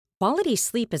Quality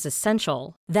sleep is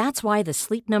essential. That's why the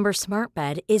Sleep Number Smart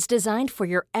Bed is designed for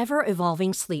your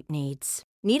ever-evolving sleep needs.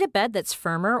 Need a bed that's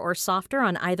firmer or softer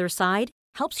on either side?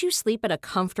 Helps you sleep at a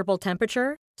comfortable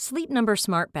temperature? Sleep Number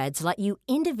Smart Beds let you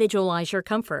individualize your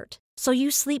comfort, so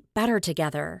you sleep better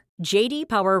together. J.D.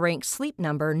 Power ranks Sleep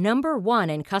Number number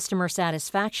one in customer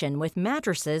satisfaction with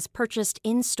mattresses purchased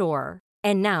in-store.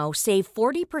 And now, save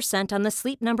 40% on the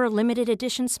Sleep Number Limited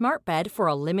Edition Smart Bed for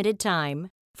a limited time.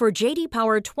 For J.D.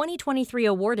 Power 2023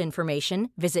 award information,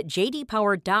 visit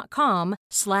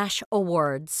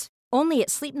jdpower.com/awards. Only at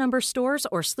Sleep Number stores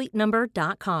or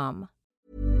sleepnumber.com.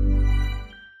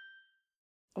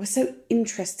 I was so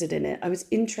interested in it. I was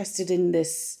interested in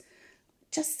this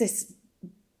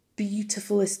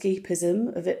beautiful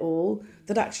escapism of it all,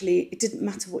 that actually it didn't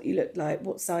matter what you looked like,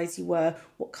 what size you were,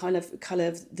 what kind of colour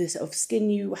of the sort of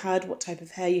skin you had, what type of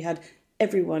hair you had.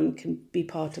 Everyone can be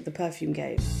part of the perfume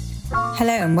game.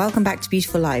 Hello and welcome back to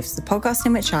Beautiful Lives, the podcast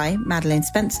in which I, Madeleine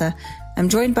Spencer, am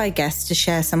joined by guests to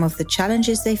share some of the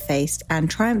challenges they faced and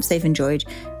triumphs they've enjoyed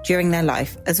during their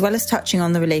life, as well as touching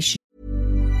on the relationship.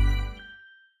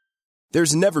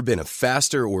 There's never been a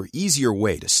faster or easier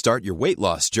way to start your weight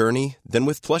loss journey than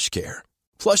with PlushCare.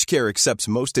 PlushCare accepts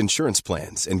most insurance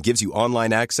plans and gives you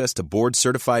online access to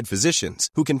board-certified physicians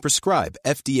who can prescribe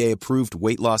FDA-approved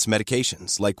weight loss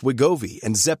medications like Wegovy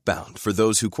and Zepbound for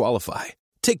those who qualify.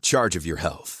 Take charge of your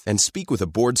health and speak with a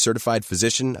board-certified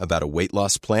physician about a weight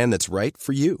loss plan that's right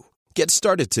for you. Get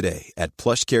started today at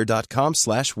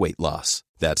plushcare.com/weight loss.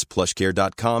 That's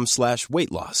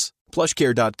plushcare.com/weight loss.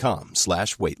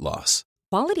 plushcare.com/weight loss.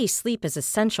 Quality sleep is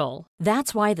essential.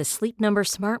 That's why the Sleep Number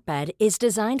Smart Bed is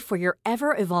designed for your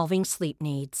ever-evolving sleep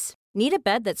needs. Need a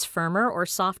bed that's firmer or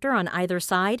softer on either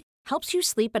side? Helps you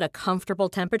sleep at a comfortable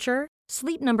temperature?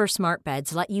 Sleep Number Smart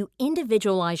Beds let you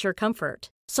individualize your comfort,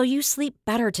 so you sleep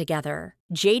better together.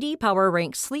 J.D. Power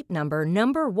ranks Sleep Number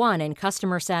number one in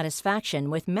customer satisfaction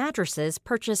with mattresses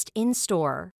purchased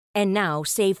in-store. And now,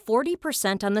 save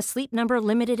 40% on the Sleep Number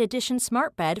Limited Edition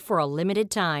Smart Bed for a limited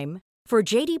time. For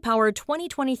J.D. Power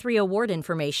 2023 award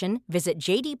information, visit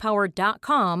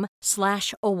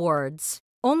jdpower.com/awards.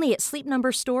 Only at Sleep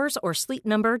Number stores or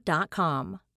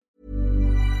sleepnumber.com.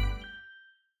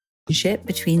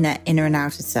 Between their inner and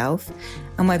outer self,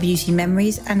 and where beauty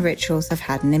memories and rituals have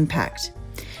had an impact.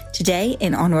 Today,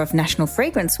 in honour of National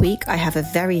Fragrance Week, I have a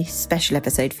very special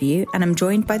episode for you, and I'm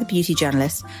joined by the beauty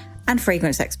journalist and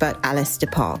fragrance expert Alice de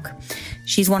Park.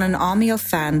 She's won an army of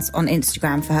fans on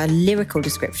Instagram for her lyrical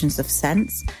descriptions of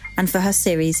scents and for her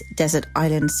series Desert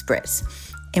Island Spritz,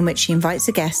 in which she invites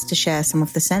a guest to share some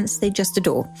of the scents they just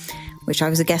adore, which I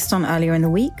was a guest on earlier in the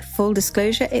week. Full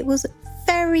disclosure, it was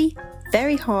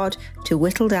very hard to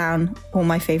whittle down all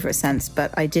my favourite scents,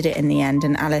 but I did it in the end,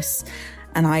 and Alice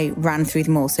and I ran through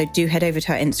them all, so do head over to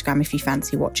her Instagram if you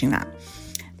fancy watching that.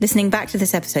 Listening back to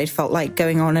this episode felt like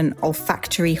going on an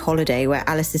olfactory holiday where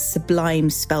Alice's sublime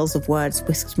spells of words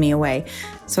whisked me away.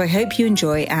 So I hope you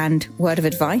enjoy, and word of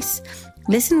advice,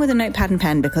 listen with a notepad and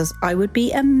pen, because I would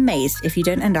be amazed if you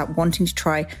don't end up wanting to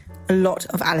try a lot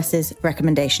of Alice's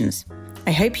recommendations.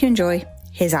 I hope you enjoy.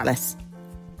 Here's Alice.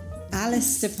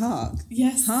 Alice de Park.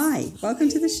 Yes. Hi, welcome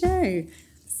to the show.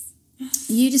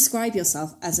 You describe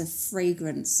yourself as a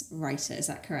fragrance writer, is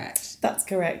that correct? That's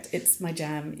correct. It's my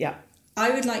jam, yeah.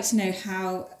 I would like to know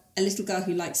how a little girl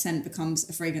who likes scent becomes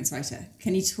a fragrance writer.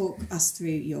 Can you talk us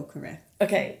through your career?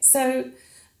 Okay, so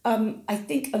I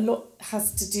think a lot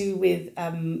has to do with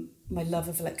my love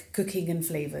of like cooking and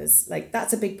flavours. Like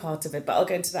that's a big part of it, but I'll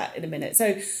go into that in a minute.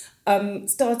 So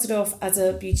started off as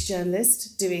a beauty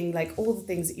journalist, doing like all the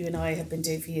things that you and I have been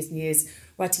doing for years and years,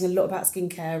 writing a lot about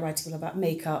skincare, writing a lot about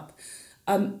makeup,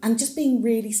 and just being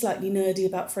really slightly nerdy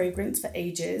about fragrance for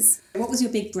ages. What was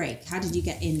your big break? How did you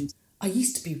get in? I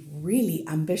used to be really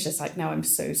ambitious. Like now I'm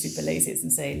so super lazy, it's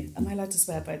insane. Am I allowed to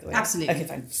swear, by the way? Absolutely. Okay,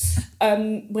 fine.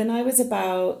 When I was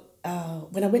about,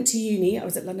 when I went to uni, I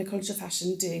was at London College of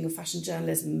Fashion doing a fashion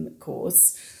journalism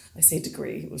course. I say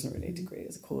degree, it wasn't really a degree, it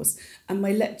was a course. And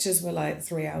my lectures were like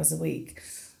 3 hours a week.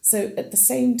 So at the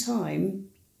same time,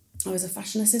 I was a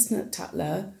fashion assistant at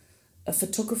Tatler, a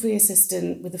photography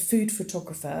assistant with a food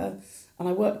photographer, and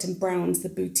I worked in Brown's, the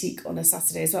boutique, on a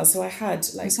Saturday as well. So I had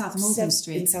like... In South Malden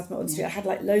Street. In South Malden Street. I had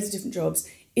like loads of different jobs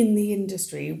in the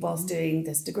industry whilst doing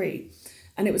this degree.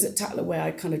 And it was at Tatler where I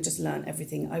kind of just learned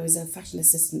everything. I was a fashion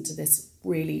assistant to this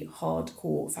really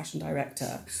hardcore fashion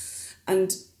director.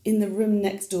 And in the room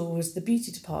next door was the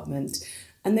beauty department.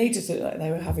 And they just looked like they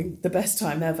were having the best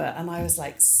time ever. And I was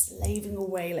like slaving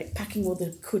away, like packing all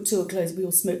the couture clothes. We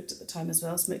all smoked at the time as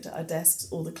well, smoked at our desks.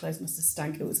 All the clothes must have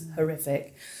stank. It was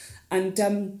horrific. And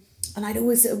I'd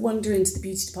always sort of wander into the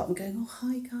beauty department going, oh,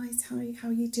 hi guys, hi, how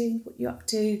are you doing? What are you up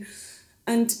to?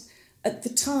 And at the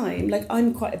time, like,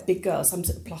 I'm quite a big girl, so I'm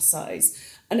sort of plus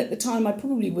size. And at the time, I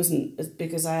probably wasn't as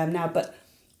big as I am now, but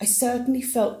I certainly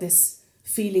felt this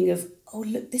feeling of, oh,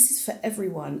 look, this is for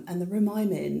everyone. And the room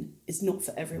I'm in is not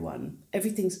for everyone.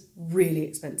 Everything's really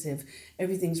expensive.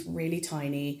 Everything's really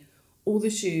tiny. All the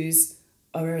shoes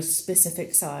are a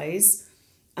specific size.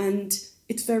 And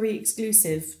it's very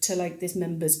exclusive to like this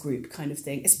members group kind of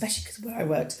thing, especially because where I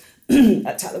worked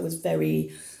at Tatler was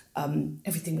very,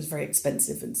 everything was very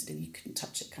expensive and sort of you couldn't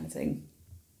touch it kind of thing.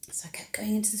 So I kept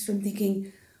going into this room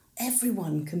thinking,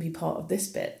 everyone can be part of this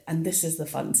bit and this is the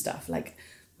fun stuff. Like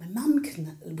my mum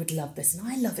would love this and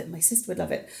I love it, my sister would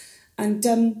love it. And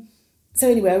so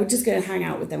anyway, I would just go and hang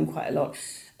out with them quite a lot.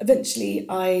 Eventually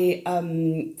I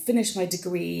finished my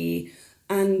degree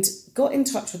and got in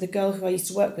touch with a girl who I used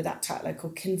to work with at Tatler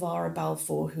called Kinvara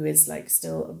Balfour, who is like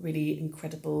still a really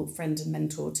incredible friend and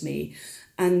mentor to me.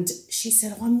 And she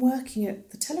said, oh, I'm working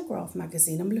at the Telegraph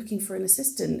magazine. I'm looking for an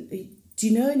assistant. Do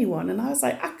you know anyone? And I was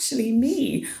like, actually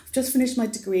me. I've just finished my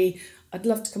degree. I'd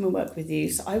love to come and work with you.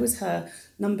 So I was her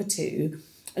number 2.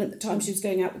 And at the time she was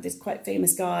going out with this quite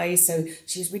famous guy. So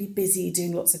she was really busy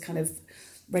doing lots of kind of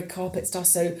red carpet stuff.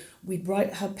 So we'd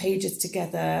write her pages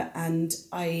together and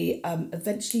I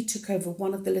eventually took over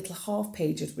one of the little half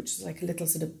pages, which was like a little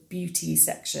sort of beauty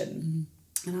section.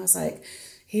 And I was like,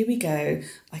 here we go.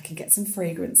 I can get some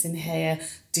fragrance in here,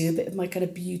 do a bit of my kind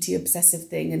of beauty obsessive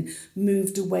thing and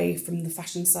moved away from the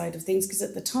fashion side of things. Because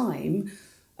at the time,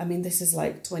 I mean, this is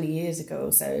like 20 years ago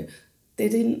or so, they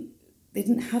didn't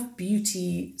have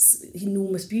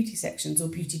enormous beauty sections or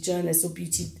beauty journalists or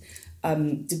beauty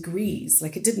degrees.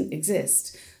 Like it didn't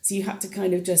exist. So you had to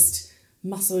kind of just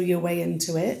muscle your way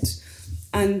into it.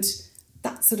 And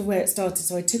that's sort of where it started.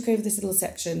 So I took over this little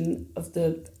section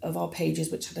of our pages,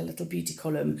 which had a little beauty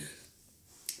column,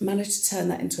 managed to turn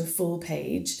that into a full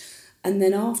page. And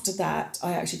then after that,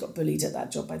 I actually got bullied at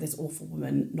that job by this awful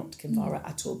woman, not Kinvara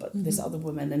at all, but this other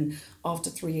woman. And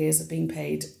after 3 years of being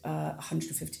paid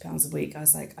 £150 a week, I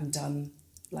was like, I'm done.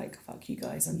 Like, fuck you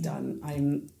guys, I'm done.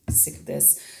 I'm sick of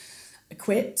this. I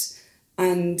quit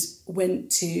and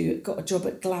got a job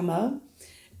at Glamour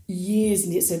years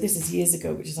and years. So this is years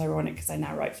ago, which is ironic because I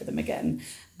now write for them again.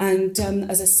 And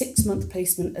as a 6-month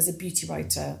placement as a beauty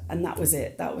writer. And that was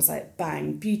it. That was like,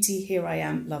 bang, beauty, here I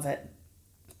am, love it.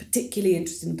 Particularly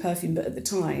interested in perfume, but at the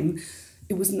time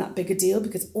it wasn't that big a deal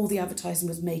because all the advertising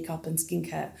was makeup and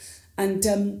skincare. And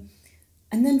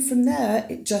then from there,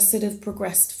 it just sort of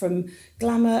progressed from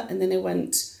Glamour, and then I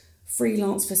went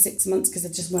freelance for 6 months because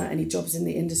there just weren't any jobs in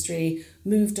the industry,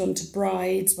 moved on to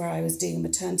Brides where I was doing a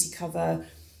maternity cover,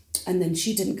 and then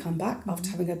she didn't come back after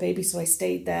having her baby, so I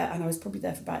stayed there, and I was probably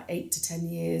there for about 8 to 10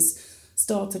 years.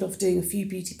 Started off doing a few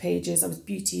beauty pages. I was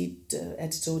beauty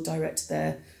editor or director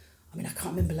there. I mean, I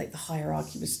can't remember, like the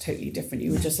hierarchy was totally different.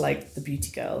 You were just like the beauty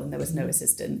girl and there was no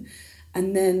assistant.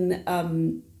 And then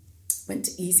went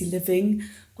to Easy Living,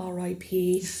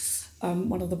 RIP,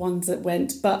 one of the ones that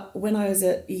went. But when I was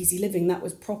at Easy Living, that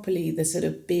was properly the sort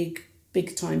of big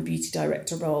time beauty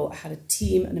director role. I had a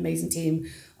team, an amazing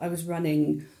team. I was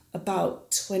running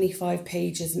about 25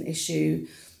 pages an issue,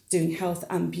 doing health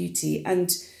and beauty.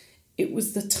 And it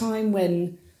was the time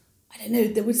when, I don't know,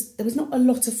 there was not a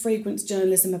lot of fragrance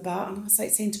journalism about, and I was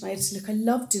like saying to my editor, look, I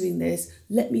love doing this,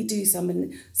 let me do some.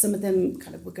 And some of them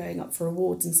kind of were going up for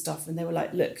awards and stuff, and they were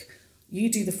like, look,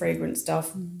 you do the fragrance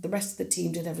stuff, the rest of the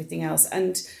team did everything else.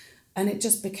 And it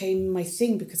just became my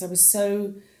thing because I was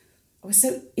so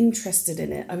interested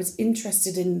in it. I was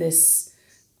interested in this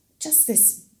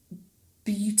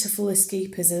beautiful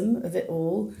escapism of it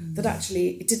all, that actually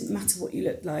it didn't matter what you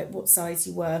looked like, what size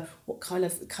you were, what kind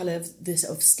of colour of the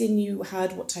sort of skin you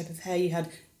had, what type of hair you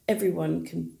had. Everyone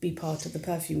can be part of the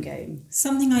perfume game.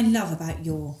 Something I love about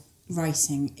your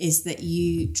writing is that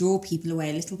you draw people away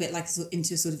a little bit like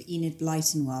into a sort of Enid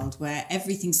Blyton world where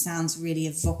everything sounds really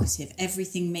evocative.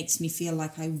 Everything makes me feel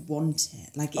like I want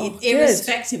it. Like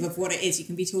irrespective of what it is, you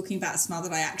can be talking about a smell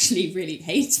that I actually really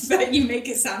hate, but you make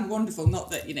it sound wonderful. Not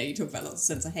that, you talk about lots of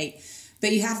scents I hate,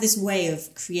 but you have this way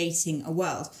of creating a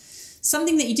world.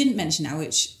 Something that you didn't mention now,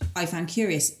 which I found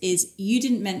curious, is you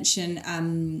didn't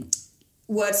mention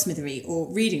wordsmithery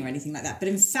or reading or anything like that. But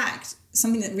in fact,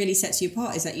 something that really sets you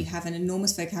apart is that you have an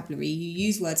enormous vocabulary. You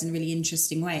use words in a really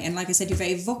interesting way. And like I said, you're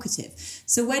very evocative.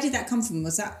 So where did that come from?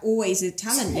 Was that always a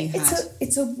talent you had?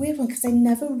 It's a weird one because I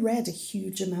never read a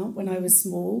huge amount when I was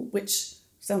small, which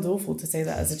Sounds awful to say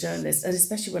that as a journalist, and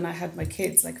especially when I had my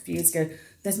kids like a few years ago.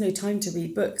 There's no time to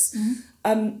read books.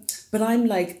 But I'm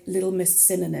like Little Miss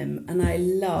Synonym, and I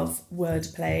love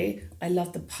wordplay. I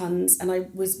love the puns, and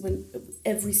when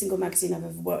every single magazine I've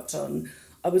ever worked on,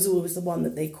 I was always the one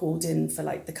that they called in for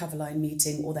like the cover line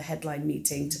meeting or the headline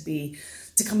meeting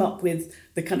to come up with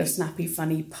the kind of snappy,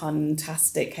 funny,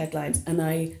 pun-tastic headlines. And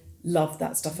I love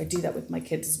that stuff. I do that with my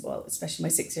kids as well, especially my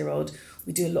 6-year-old.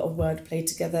 We do a lot of wordplay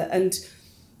together, and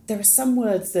there are some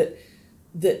words that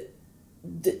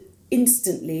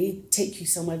instantly take you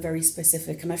somewhere very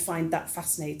specific, and I find that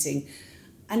fascinating.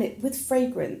 And with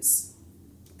fragrance,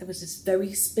 there was this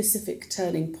very specific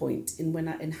turning point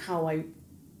in how I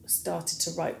started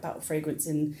to write about fragrance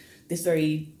in this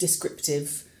very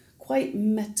descriptive, quite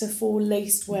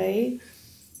metaphor-laced way,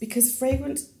 because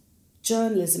fragrance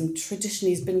journalism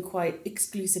traditionally has been quite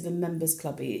exclusive and members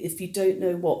clubby. If you don't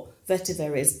know what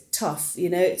vetiver is, tough,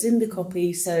 it's in the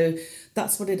copy, so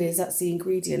that's what it is, that's the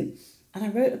ingredient. And I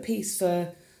wrote a piece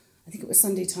for, I think it was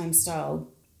Sunday Times Style,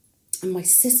 and my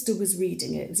sister was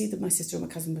reading it. It was either my sister or my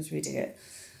cousin was reading it.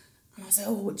 And I was like,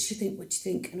 oh, what do you think? What do you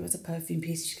think? And it was a perfume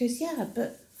piece. She goes, yeah,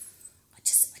 but I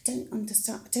don't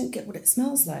understand. I don't get what it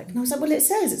smells like. And I was like, well, it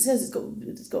says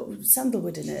it's got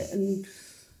sandalwood in it. And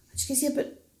she goes, yeah,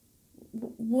 but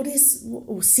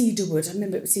or cedarwood. I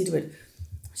remember it was cedarwood.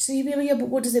 She said, yeah, but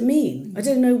what does it mean? I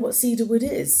don't know what cedarwood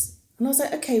is. And I was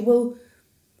like, okay, well,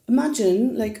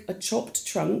 imagine like a chopped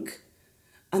trunk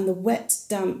and the wet,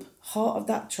 damp heart of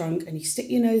that trunk, and you stick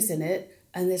your nose in it,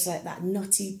 and there's like that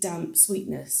nutty, damp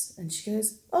sweetness. And she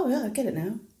goes, oh, yeah, I get it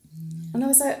now. Mm. And I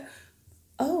was like,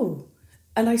 oh.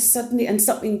 And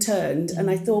something turned, and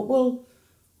I thought, well,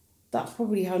 that's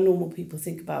probably how normal people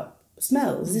think about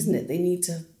smells, isn't it? They need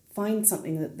to find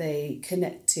something that they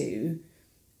connect to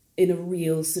in a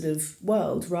real sort of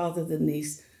world, rather than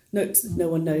these notes that no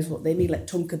one knows what they mean, like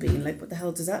tonka bean. Like, what the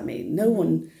hell does that mean? No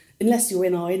one, unless you're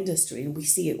in our industry and we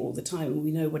see it all the time and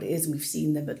we know what it is and we've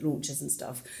seen them at launches and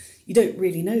stuff, you don't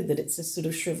really know that it's a sort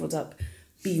of shriveled up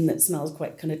bean that smells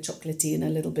quite kind of chocolatey and a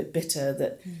little bit bitter,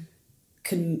 that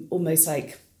can almost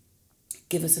like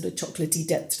give a sort of chocolatey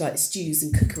depth to like stews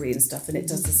and cookery and stuff, and it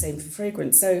does the same for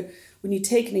fragrance. So when you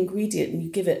take an ingredient and you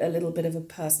give it a little bit of a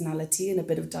personality and a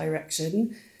bit of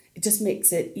direction, it just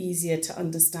makes it easier to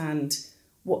understand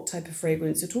what type of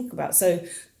fragrance you're talking about. So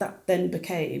that then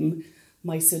became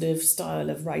my sort of style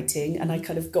of writing, and I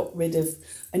kind of got rid of,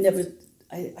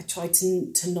 I tried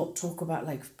to not talk about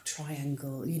like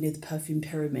triangle, the perfume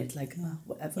pyramid, like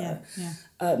whatever.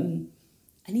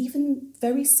 And even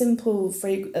very simple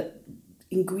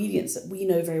ingredients that we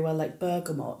know very well, like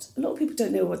bergamot. A lot of people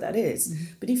don't know what that is.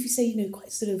 Mm-hmm. But if you say,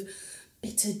 quite sort of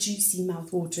bitter, juicy,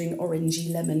 mouth-watering,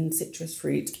 orangey, lemon, citrus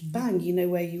fruit, bang, you know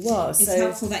where you are. It's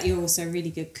helpful that you're also a really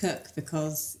good cook,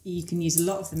 because you can use a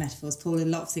lot of the metaphors, pull a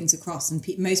lot of things across, and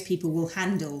most people will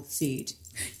handle food.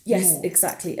 Yes, more.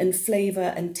 Exactly. And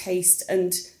flavour and taste,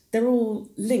 and they're all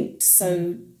linked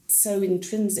so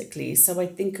intrinsically. So I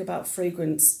think about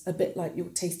fragrance a bit like you're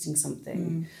tasting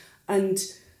something. And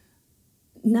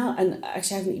now, and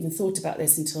actually I haven't even thought about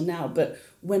this until now, but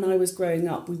when I was growing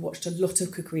up, we watched a lot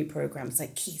of cookery programmes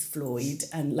like Keith Floyd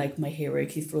and like my hero,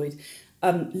 Keith Floyd,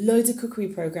 loads of cookery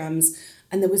programmes.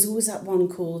 And there was always that one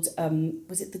called,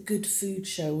 was it The Good Food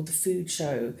Show or The Food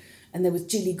Show? And there was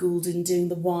Gilly Goulden doing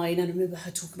the wine. And I remember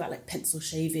her talking about like pencil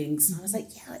shavings. And I was like,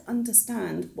 yeah, I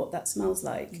understand what that smells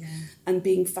like. Yeah. And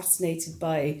being fascinated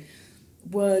by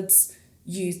words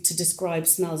used to describe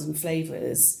smells and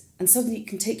flavours. And suddenly it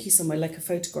can take you somewhere like a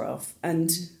photograph. And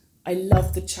I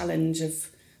love the challenge of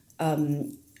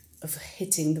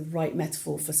hitting the right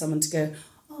metaphor for someone to go,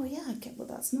 oh yeah, I get what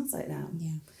that smells like now.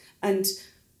 Yeah. And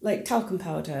like talcum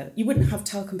powder, you wouldn't have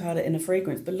talcum powder in a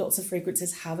fragrance, but lots of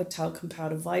fragrances have a talcum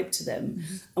powder vibe to them.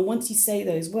 Mm-hmm. And once you say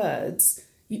those words,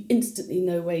 you instantly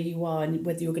know where you are and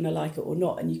whether you're going to like it or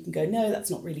not. And you can go, no, that's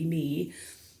not really me.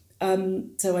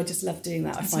 So I just love doing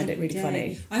that. I find it really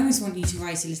funny. I almost want you to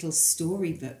write a little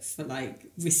storybook for like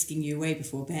whisking you away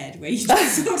before bed, where you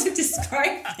just sort of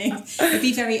describe things. It'd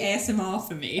be very ASMR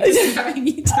for me, just having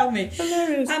you tell me.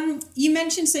 Hilarious. You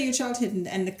mentioned your childhood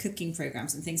and the cooking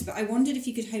programs and things, but I wondered if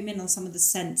you could home in on some of the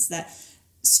scents that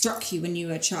struck you when you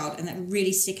were a child and that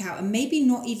really stick out, and maybe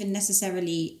not even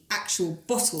necessarily actual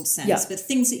bottled scents, but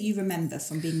things that you remember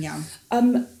from being young.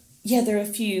 Yeah, there are a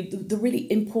few. The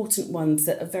really important ones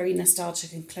that are very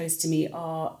nostalgic and close to me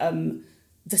are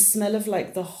the smell of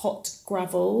like the hot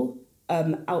gravel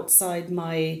outside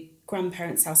my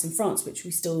grandparents' house in France, which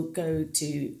we still go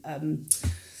to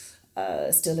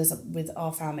still as with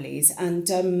our families. And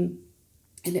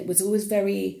it was always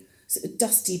very sort of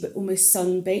dusty, but almost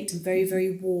sun-baked and very,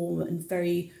 very warm and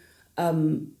very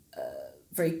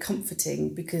very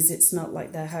comforting because it smelled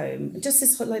like their home. Just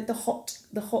this like the hot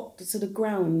sort of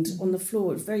ground on the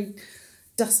floor. It's very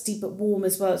dusty but warm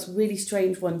as well. It's a really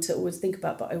strange one to always think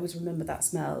about, but I always remember that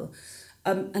smell.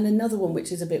 And another one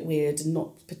which is a bit weird and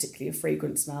not particularly a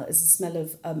fragrant smell is the smell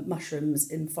of mushrooms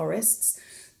in forests,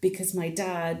 because my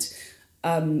dad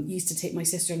used to take my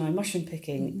sister and I mushroom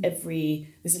picking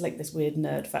this is like this weird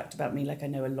nerd fact about me, like I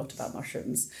know a lot about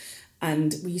mushrooms.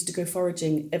 And we used to go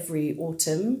foraging every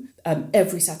autumn,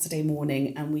 every Saturday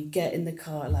morning, and we get in the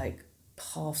car at like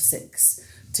 6:30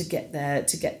 to get there,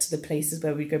 to get to the places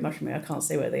where we go mushrooming. I can't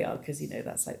say where they are because,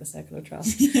 that's like the circle of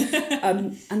trust.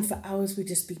 And for hours we'd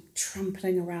just be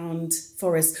trampling around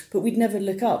forests, but we'd never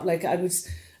look up. Like eyes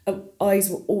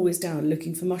were always down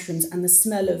looking for mushrooms, and the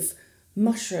smell of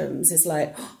mushrooms is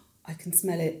like, oh, I can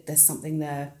smell it, there's something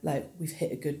there, like we've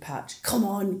hit a good patch, come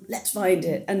on, let's find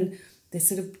it. And this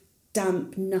sort of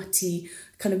damp, nutty,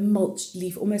 kind of mulched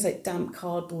leaf, almost like damp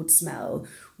cardboard smell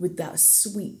with that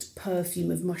sweet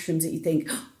perfume of mushrooms that you think,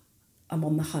 oh, I'm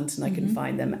on the hunt and I can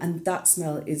find them. And that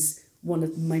smell is one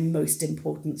of my most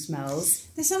important smells.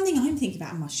 There's something I'm thinking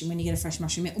about a mushroom. When you get a fresh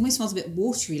mushroom, it almost smells a bit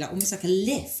watery, like almost like a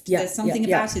lift. There's something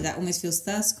about it that almost feels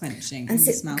thirst quenching. And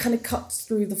it kind of cuts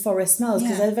through the forest smells,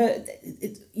 because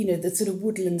the sort of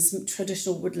woodlands,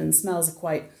 traditional woodland smells are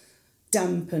quite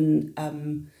damp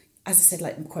and as I said,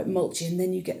 like quite mulchy, and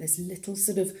then you get this little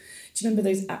sort of, do you remember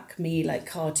those Acme like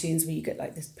cartoons where you get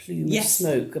like this plume of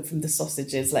smoke from the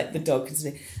sausages, like the dog can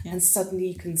smell, and suddenly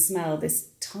you can smell this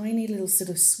tiny little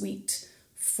sort of sweet,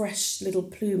 fresh little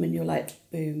plume, and you're like,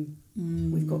 boom,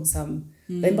 we've got some.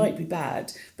 They might be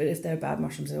bad, but if they're bad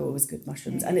mushrooms, they're always good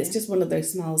mushrooms. And it's just one of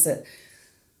those smells that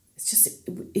it's just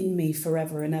in me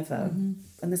forever and ever.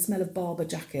 And the smell of Barbour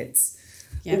jackets.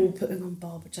 All putting on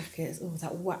Barbour jackets,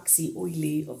 that waxy,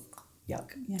 oily,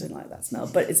 yuck, don't like that smell.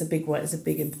 But it's a big one, it's a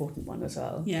big important one as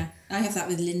well. Yeah, I have that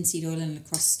with linseed oil and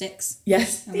lacrosse sticks.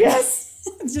 Yes.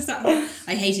 It's just that,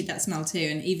 I hated that smell too.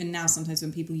 And even now, sometimes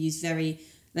when people use very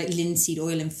like linseed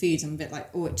oil in foods, I'm a bit like,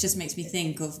 it just makes me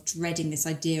think of dreading this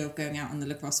idea of going out on the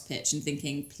lacrosse pitch and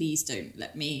thinking, please don't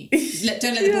let the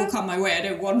ball come my way, I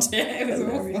don't want it. It was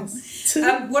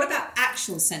awful. What about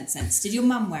actual scents? Did your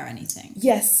mum wear anything?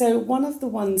 Yes, so one of the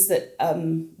ones that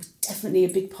was definitely a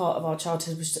big part of our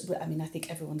childhood was, I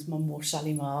think everyone's mum wore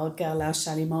Shalimar, Guerlain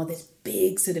Shalimar, this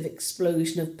big sort of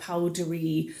explosion of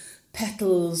powdery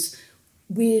petals,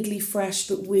 weirdly fresh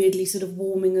but weirdly sort of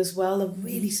warming as well, a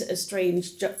really sort of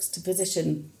strange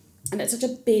juxtaposition. And it's such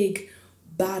a big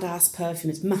badass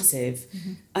perfume, it's massive,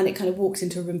 and it kind of walks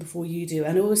into a room before you do,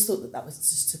 and I always thought that was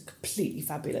just completely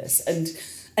fabulous. And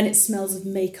it smells of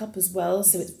makeup as well,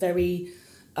 so it's very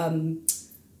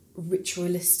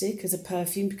ritualistic as a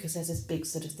perfume, because there's this big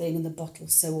sort of thing and the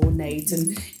bottle's so ornate,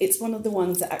 and it's one of the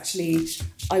ones that actually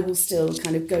I will still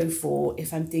kind of go for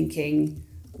if I'm thinking,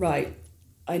 right,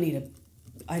 I need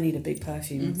a big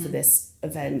perfume for this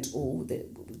event or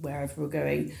wherever we're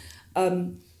going.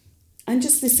 And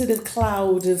just this sort of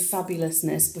cloud of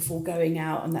fabulousness before going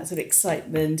out, and that sort of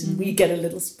excitement. And we get a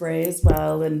little spray as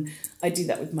well, and I do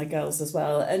that with my girls as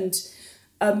well. And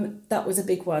that was a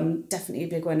big one, definitely a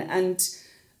big one. And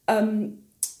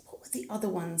what were the other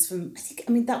ones from,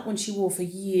 that one she wore for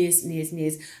years and years and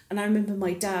years. And I remember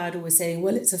my dad always saying,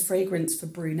 well, it's a fragrance for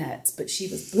brunettes, but she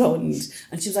was blonde.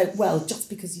 And she was like, well, just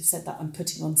because you said that, I'm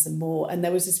putting on some more. And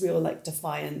there was this real like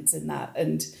defiance in that,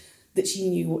 and that she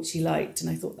knew what she liked. And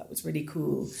I thought that was really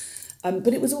cool.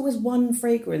 But it was always one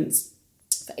fragrance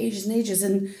for ages and ages.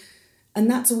 And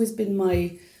that's always been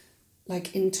my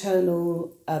like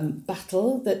internal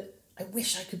battle, that I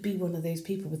wish I could be one of those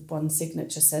people with one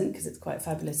signature scent, because it's quite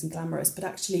fabulous and glamorous, but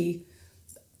actually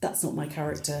that's not my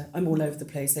character. I'm all over the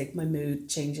place. Like my mood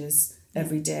changes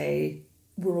every day.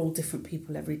 We're all different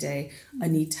people every day. I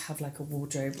need to have like a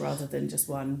wardrobe rather than just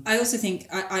one. I also think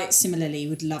I similarly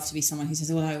would love to be someone who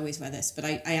says, well, I always wear this, but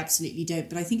I absolutely don't.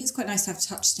 But I think it's quite nice to have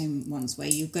touchstone ones where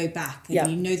you go back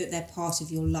and you know that they're part of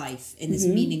your life in this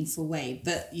meaningful way,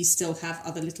 but you still have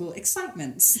other little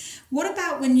excitements. What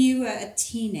about when you were a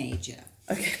teenager?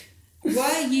 Okay.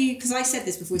 Were you, because I said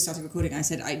this before we started recording, I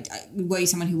said, were you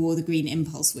someone who wore the green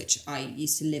Impulse, which I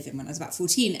used to live in when I was about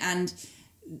 14, and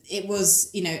it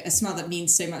was, a smell that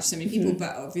means so much to so many people,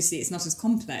 but obviously it's not as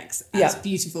complex as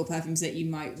beautiful perfumes that you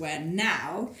might wear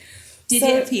now. Did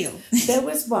it appeal? There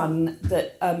was one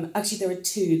that, actually there were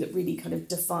two that really kind of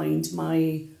defined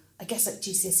my, I guess like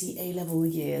GCSE A-level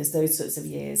years, those sorts of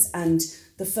years. And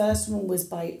the first one was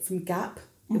from Gap.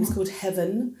 It was called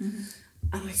Heaven.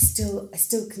 And I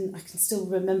can still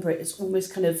remember it. It's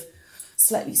almost kind of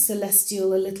slightly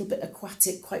celestial, a little bit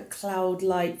aquatic, quite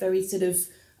cloud-like, very sort of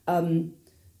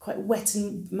quite wet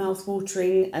and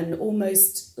mouth-watering, and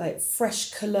almost like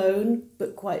fresh cologne,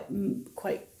 but quite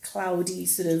cloudy,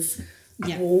 sort of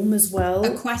warm as well.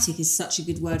 Aquatic is such a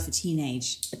good word for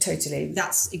teenage. Totally.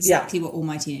 That's exactly what all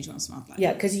my teenage ones smell like.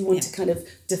 Yeah, because you want to kind of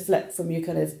deflect from your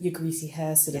greasy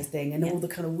hair sort of thing, and all the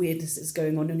kind of weirdness that's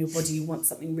going on in your body. You want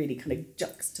something really kind of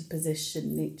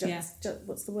juxtaposition.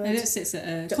 What's the word? It's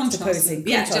juxtaposing.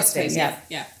 Juxtaposing.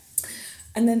 Yeah.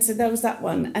 And then so there was that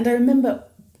one, and I remember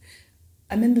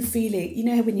feeling, you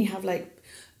know, when you have like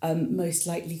most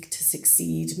likely to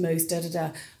succeed, most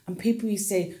and people used to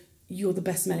say, you're the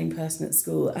best smelling person at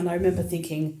school. And I remember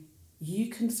thinking, you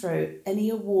can throw any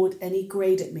award, any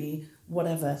grade at me,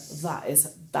 whatever, that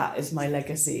is my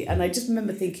legacy. And I just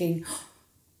remember thinking,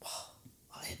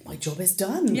 my job is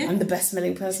done. Yeah. I'm the best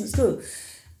smelling person at school.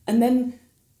 And then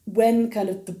when kind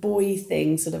of the boy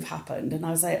thing sort of happened, and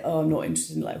I was like, I'm not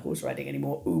interested in like horse riding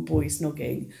anymore, boy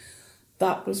snogging.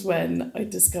 That was when I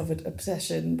discovered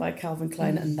Obsession by Calvin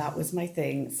Klein, and that was my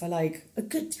thing for like a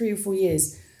good 3 or 4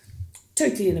 years.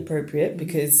 Totally inappropriate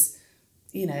because,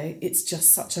 you know, it's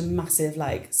just such a massive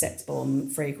like sex bomb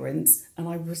fragrance, and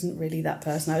I wasn't really that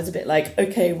person. I was a bit like,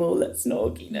 okay, well, let's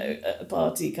snog, you know, at a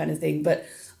party kind of thing, but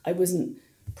I wasn't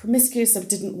promiscuous. I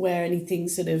didn't wear anything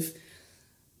sort of,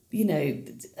 you know,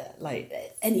 like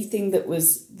anything that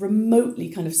was remotely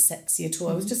kind of sexy at all.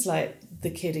 I was just like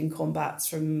the kid in combats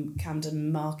from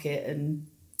Camden Market and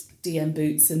DM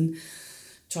boots, and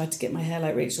tried to get my hair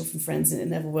like Rachel from Friends, and it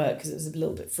never worked because it was a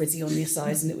little bit frizzy on the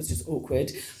sides and it was just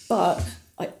awkward. But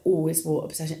I always wore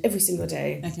Obsession every single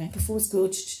day before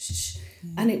school,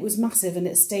 and it was massive, and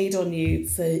it stayed on you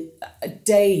for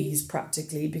days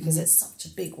practically because it's such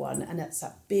a big one, and it's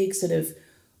that big sort of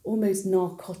almost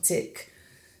narcotic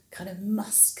kind of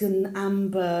musk and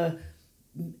amber.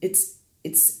 It's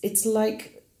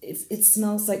like it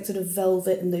smells like sort of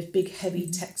velvet and those big heavy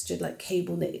textured like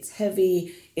cable knit. It's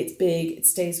heavy, it's big, it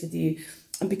stays with you.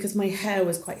 And because my hair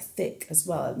was quite thick as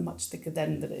well, much thicker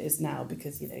then than it is now,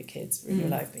 because, you know, kids were in your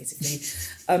life basically,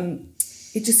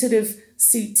 it just sort of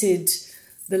suited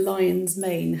the lion's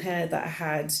mane hair that I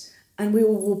had. And we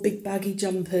all wore big baggy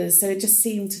jumpers, so it just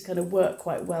seemed to kind of work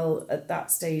quite well at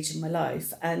that stage in my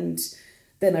life. And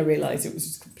then I realised it was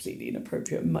just completely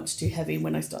inappropriate and much too heavy.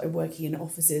 When I started working in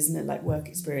offices and like work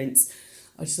experience,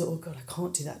 I just thought, oh God, I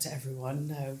can't do that to everyone.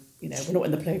 No, you know, we're not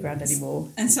in the playground anymore.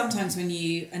 And sometimes when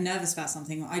you are nervous about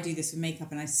something, I do this with makeup,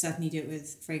 and I certainly do it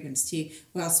with fragrance too,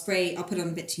 where I'll put on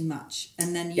a bit too much,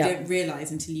 and then you don't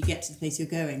realise until you get to the place you're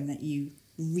going that you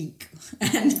reek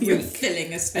and you're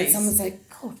filling a space. And someone's like,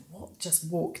 God, what just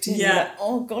walked in? Yeah. Like,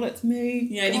 oh God, it's me.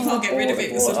 Yeah, and you can't get rid of it.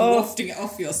 You're sort of wafting it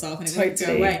off yourself, and it won't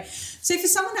go away. So for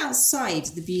someone outside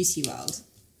the beauty world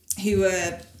who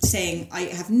are saying, I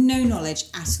have no knowledge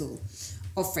at all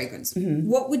of fragrance,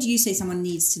 what would you say someone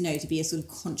needs to know to be a sort of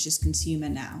conscious consumer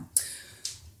now?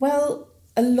 Well,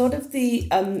 a lot of the...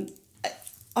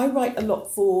 I write a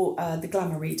lot for the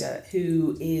Glamour reader,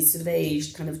 who is sort of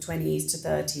aged kind of 20s to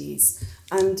 30s.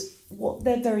 And what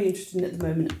they're very interested in at the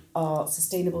moment are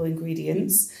sustainable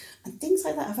ingredients. And things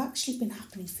like that have actually been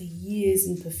happening for years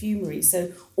in perfumery.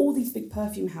 So all these big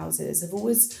perfume houses have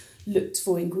always looked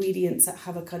for ingredients that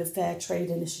have a kind of fair trade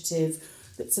initiative,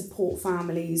 that support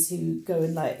families who go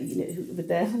and like, you know, with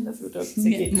their, I love your dog.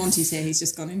 Monty's here, he's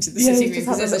just gone into the sitting room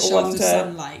because there's a shaft of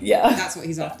sunlight. Yeah. That's what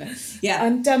he's after. Yeah.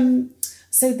 And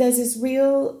so there's this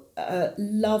real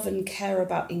love and care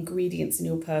about ingredients in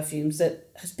your perfumes that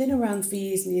has been around for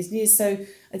years and years and years. So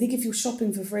I think if you're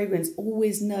shopping for fragrance,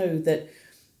 always know that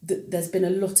there's been a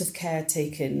lot of care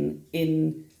taken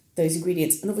in those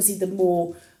ingredients. And obviously the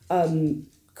more,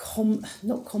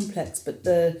 not complex, but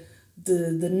the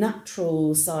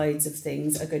natural sides of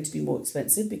things are going to be more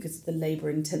expensive because of the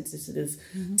labour-intensive sort of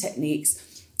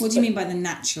techniques. What do you mean by the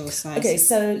natural side? Okay,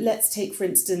 so let's take, for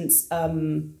instance,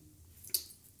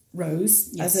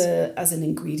 rose as an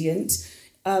ingredient.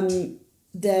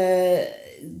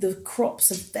 The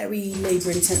crops are very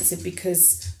labour intensive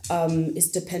because it's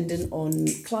dependent on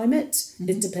climate,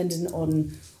 it's dependent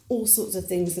on all sorts of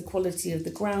things, the quality of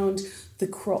the ground, the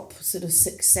crop sort of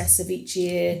success of each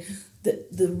year.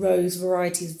 The rose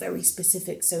variety is very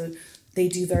specific, so they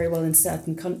do very well in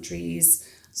certain countries.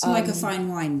 So like a fine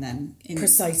wine then?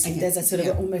 Precisely. There's a sort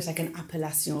of almost like an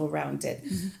appellation around it.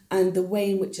 And the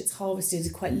way in which it's harvested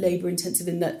is quite labour intensive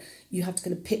in that you have to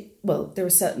kind of pick, well, there are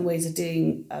certain ways of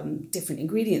doing different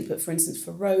ingredients, but for instance,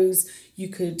 for rose, you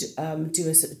could do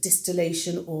a sort of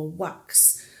distillation or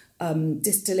wax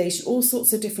distillation, all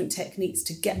sorts of different techniques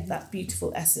to get that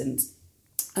beautiful essence.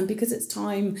 And because it's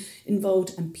time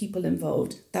involved and people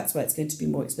involved, that's why it's going to be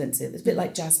more expensive. It's a bit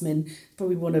like jasmine,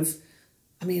 probably one of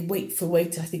I mean, weight for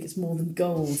weight, I think it's more than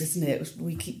gold, isn't it?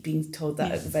 We keep being told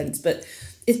that at events, but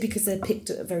it's because they're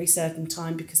picked at a very certain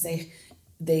time, because they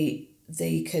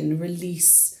can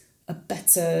release a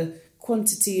better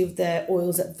quantity of their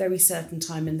oils at a very certain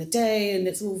time in the day, and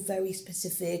it's all very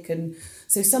specific. And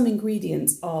so some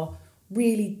ingredients are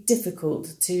really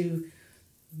difficult to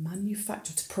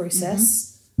manufacture, to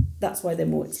process. That's why they're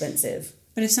more expensive.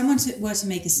 But if someone were to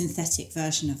make a synthetic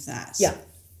version of that,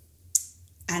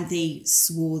 and they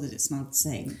swore that it smelled the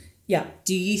same,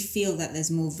 do you feel that there's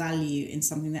more value in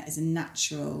something that is a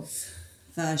natural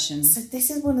version? So this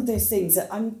is one of those things that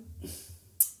I'm,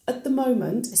 at the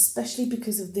moment, especially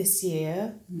because of this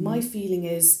year, my feeling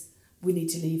is we need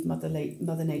to leave Mother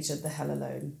Nature the hell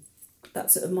alone.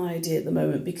 That's sort of my idea at the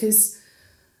moment, because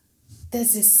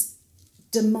there's this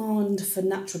demand for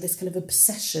natural, this kind of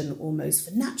obsession almost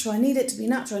for natural. I need it to be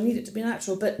natural, I need it to be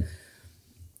natural. But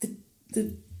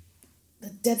the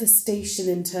devastation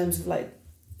in terms of like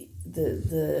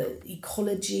the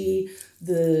ecology,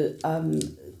 the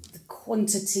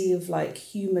quantity of like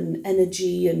human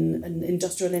energy and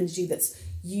industrial energy that's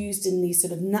used in these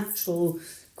sort of natural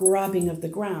grabbing of the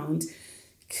ground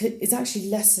is actually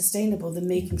less sustainable than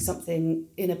making something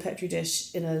in a petri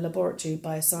dish in a laboratory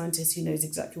by a scientist who knows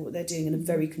exactly what they're doing in a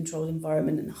very controlled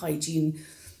environment and hygiene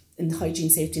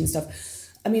safety and stuff.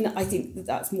 I mean, I think that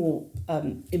that's more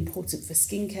important for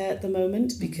skincare at the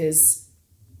moment, because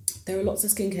there are lots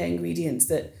of skincare ingredients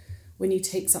that when you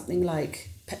take something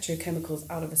like petrochemicals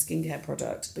out of a skincare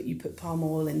product, but you put palm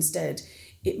oil instead,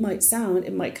 it might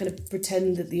kind of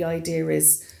pretend that the idea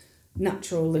is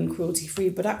natural and cruelty-free,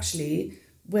 but actually,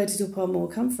 where did your palm oil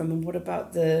come from? And what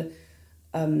about the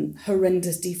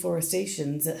horrendous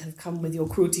deforestations that have come with your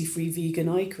cruelty-free vegan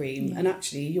eye cream? And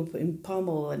actually, you're putting palm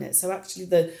oil in it. So actually,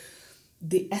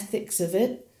 the ethics of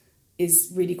it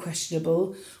is really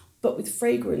questionable. But with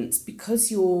fragrance,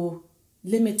 because you're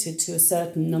limited to a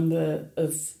certain number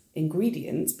of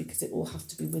ingredients, because it all have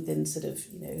to be within sort of,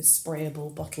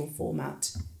 sprayable bottle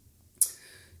format,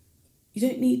 you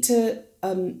don't need to,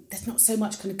 there's not so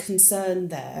much kind of concern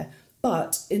there.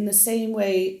 But in the same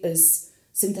way as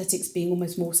synthetics being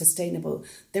almost more sustainable,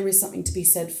 there is something to be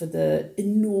said for the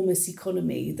enormous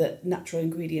economy that natural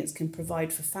ingredients can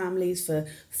provide for families, for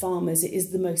farmers. It is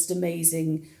the most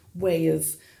amazing way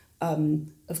of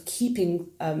keeping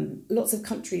lots of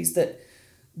countries that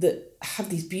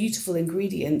have these beautiful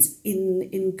ingredients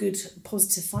in good,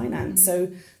 positive finance.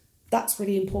 So that's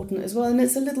really important as well. And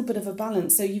it's a little bit of a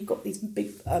balance. So you've got these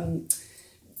big...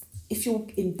 if you're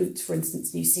in Boots, for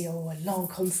instance, and you see, a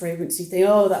Lancôme fragrance, you think,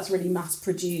 that's really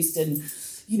mass-produced and,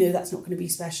 that's not going to be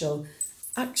special.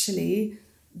 Actually,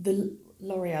 the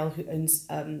L'Oreal, who owns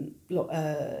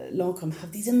Lancôme,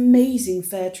 have these amazing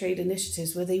fair trade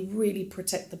initiatives where they really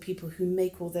protect the people who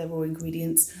make all their raw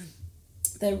ingredients.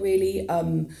 They're really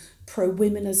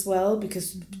pro-women as well,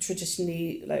 because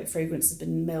traditionally, like, fragrance has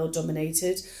been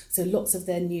male-dominated. So lots of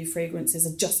their new fragrances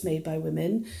are just made by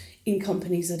women in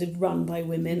companies that are run by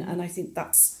women, and I think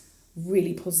that's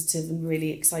really positive and really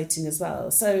exciting as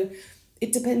well. So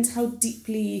it depends how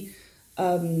deeply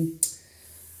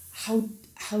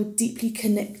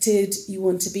connected you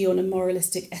want to be on a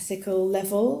moralistic, ethical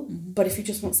level. But if you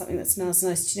just want something that smells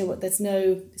nice, do you know what?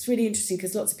 It's really interesting,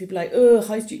 because lots of people are like,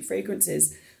 high street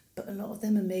fragrances, but a lot of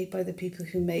them are made by the people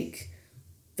who make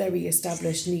very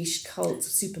established niche cult,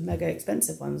 super mega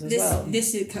expensive ones as well.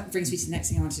 This brings me to the next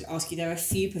thing I wanted to ask you. There are a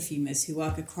few perfumers who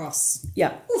work across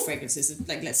all fragrances.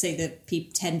 Like, let's say the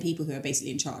 10 people who are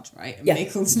basically in charge, right? And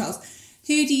make all the smells.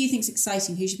 Who do you think is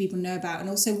exciting? Who should people know about? And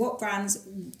also, what brands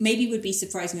maybe would be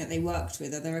surprising that they worked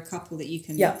with? Are there a couple that you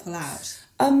can pull out?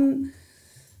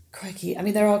 Crikey. I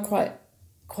mean, there are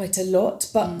quite a lot.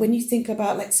 But when you think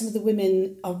about, like, some of the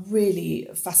women are really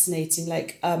fascinating.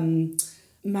 Like,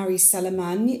 Marie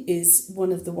Salamagne is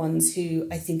one of the ones who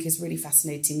I think is really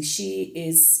fascinating. She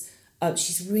is,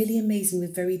 she's really amazing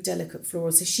with very delicate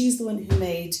florals. So she's the one who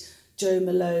made Jo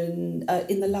Malone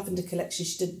in the lavender collection.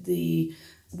 She did the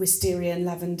wisteria and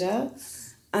lavender,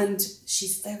 and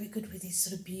she's very good with these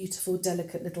sort of beautiful,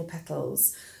 delicate little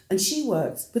petals. And she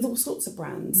works with all sorts of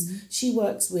brands. She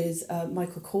works with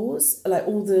Michael Kors, like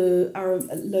all the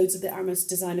loads of the Aramis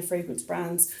designer fragrance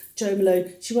brands, Jo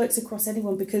Malone. She works across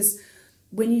anyone, because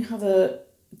when you have a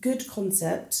good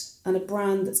concept and a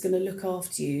brand that's going to look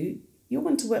after you, you'll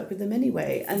want to work with them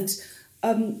anyway. And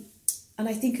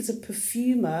I think as a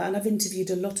perfumer, and I've interviewed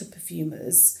a lot of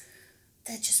perfumers,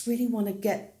 they just really want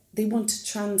to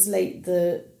translate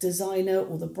the designer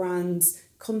or the brand's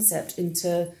concept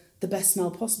into the best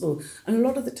smell possible. And a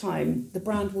lot of the time, the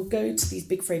brand will go to these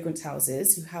big fragrance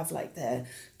houses who have like their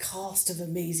cast of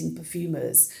amazing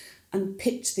perfumers, and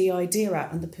pitch the idea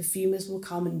out, and the perfumers will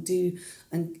come and do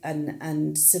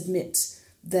and submit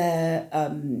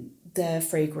their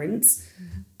fragrance.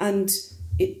 And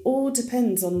it all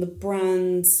depends on the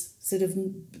brand's sort of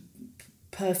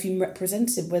perfume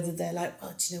representative, whether they're like,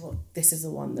 oh, do you know what, this is the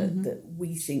one that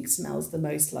we think smells the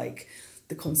most like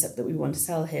the concept that we want to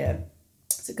sell here.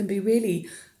 So it can be really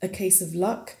a case of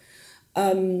luck.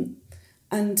 And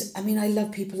I mean, I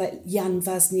love people like Jan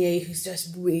Vasnier, who's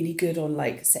just really good on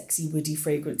like sexy woody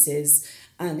fragrances,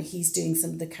 and he's doing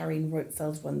some of the Karin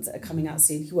Roitfeld ones that are coming out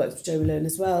soon. He works with Jo Malone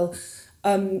as well.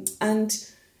 And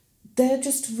they're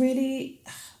just really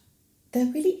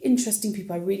interesting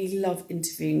people. I really love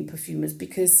interviewing perfumers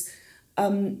because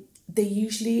they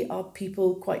usually are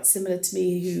people quite similar to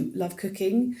me who love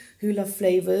cooking, who love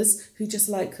flavours, who just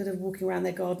like kind of walking around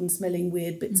their garden smelling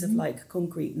weird bits of like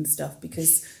concrete and stuff,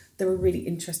 because there are really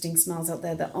interesting smells out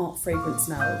there that aren't fragrance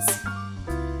smells.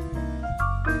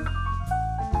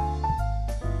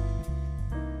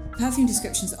 Perfume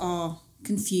descriptions are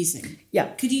confusing. Yeah.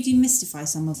 Could you demystify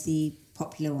some of the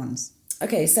popular ones?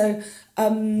 Okay, so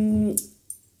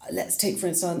let's take for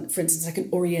instance like an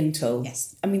Oriental.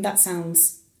 Yes. I mean, that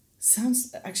sounds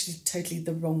actually totally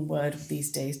the wrong word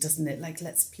these days, doesn't it? Like,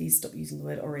 let's please stop using the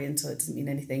word Oriental. It doesn't mean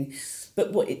anything.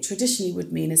 But what it traditionally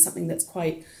would mean is something that's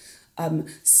quite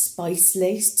spice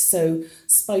laced. So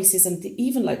spices and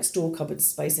even like store cupboard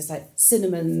spices like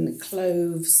cinnamon,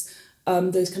 cloves,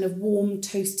 those kind of warm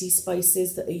toasty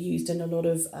spices that are used in a lot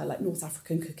of like North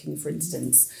African cooking, for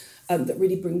instance, that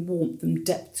really bring warmth and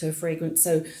depth to a fragrance.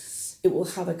 So it will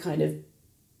have a kind of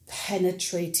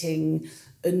penetrating,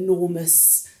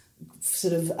 enormous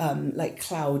sort of like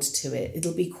cloud to it.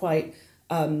 It'll be quite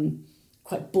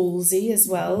ballsy as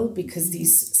well, because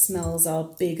these smells are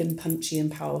big and punchy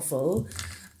and powerful.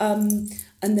 And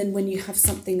then when you have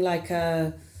something like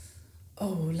a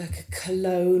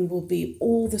cologne, will be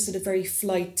all the sort of very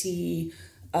flighty,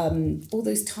 all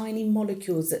those tiny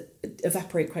molecules that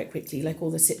evaporate quite quickly, like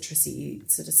all the citrusy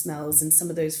sort of smells, and some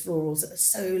of those florals that are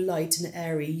so light and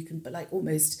airy, you can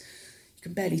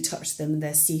barely touch them and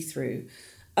they're see-through.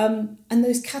 And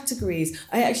those categories,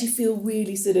 I actually feel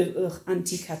really sort of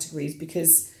anti-categories,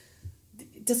 because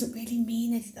it doesn't really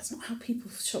mean anything. That's not how people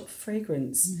shop for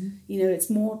fragrance. You know, it's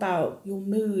more about your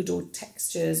mood or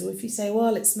textures. Or if you say,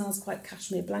 well, it smells quite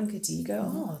cashmere blankety, you go,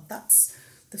 oh, that's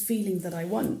the feeling that I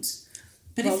want.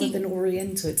 But rather than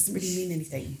Oriental, it doesn't really mean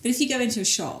anything. But if you go into a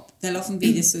shop, there'll often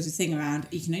be this sort of thing around,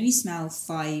 you can only smell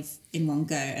 5 in one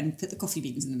go, and put the coffee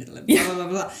beans in the middle and blah, blah, blah,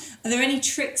 blah. Are there any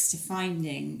tricks to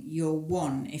finding your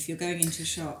one if you're going into a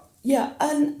shop? Yeah,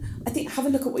 and I think have a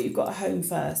look at what you've got at home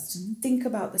first. Think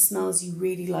about the smells you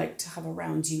really like to have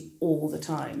around you all the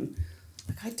time.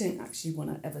 Like, I don't actually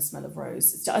want to ever smell of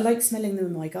rose. I like smelling them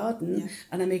in my garden,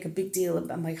 and I make a big deal,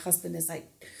 and my husband is like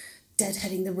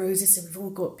deadheading the roses, so we've all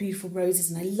got beautiful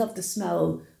roses, and I love the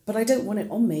smell, but I don't want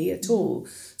it on me at all.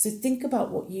 So think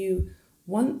about what you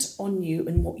want on you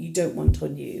and what you don't want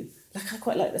on you. Like, I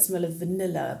quite like the smell of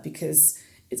vanilla because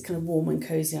it's kind of warm and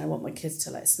cozy, and I want my kids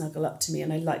to like snuggle up to me,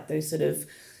 and I like those sort of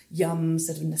yum,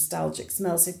 sort of nostalgic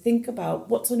smells. So think about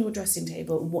what's on your dressing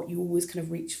table and what you always kind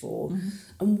of reach for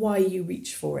and why you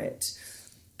reach for it.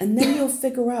 And then you'll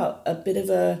figure out a bit of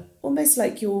a, almost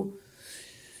like your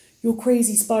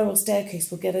crazy spiral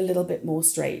staircase will get a little bit more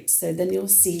straight. So then you'll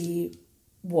see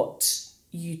what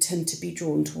you tend to be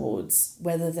drawn towards,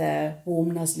 whether they're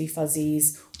warm, nuzzly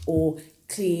fuzzies or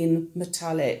clean,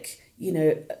 metallic, you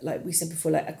know, like we said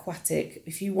before, like aquatic.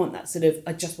 If you want that sort of,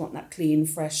 I just want that clean,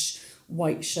 fresh,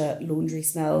 white shirt, laundry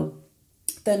smell,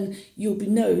 then you'll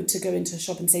know to go into a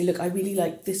shop and say, look, I really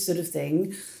like this sort of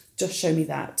thing. Just show me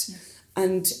that.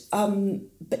 And,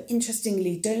 but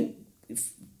interestingly, don't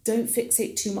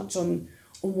fixate too much on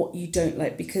what you don't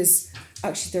like, because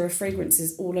actually there are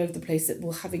fragrances all over the place that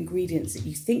will have ingredients that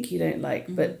you think you don't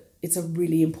like, but it's a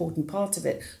really important part of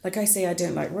it. Like I say, I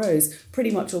don't like rose.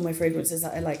 Pretty much all my fragrances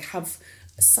that I like have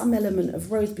some element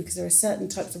of rose, because there are certain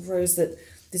types of rose that,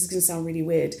 this is going to sound really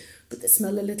weird, but that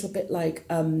smell a little bit like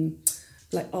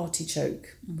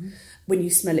artichoke when you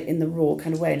smell it in the raw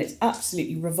kind of way, and it's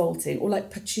absolutely revolting. Or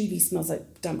like patchouli smells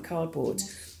like damp cardboard.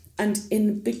 And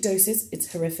in big doses,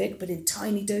 it's horrific, but in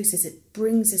tiny doses, it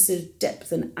brings a sort of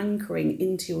depth and anchoring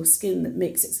into your skin that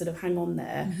makes it sort of hang on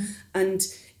there. And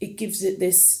it gives it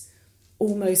this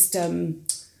almost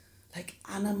like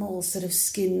animal sort of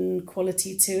skin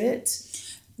quality to it.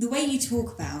 The way you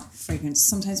talk about fragrance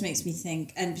sometimes makes me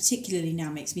think, and particularly now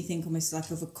makes me think almost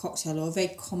like of a cocktail or a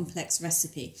very complex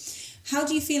recipe. How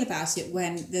do you feel about it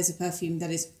when there's a perfume that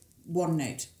is one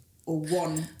note or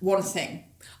one thing?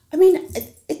 I mean,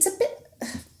 it's a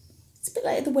bit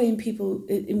like the way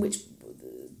in which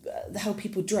how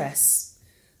people dress.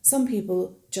 Some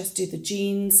people just do the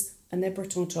jeans and their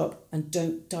Breton top and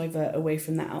don't divert away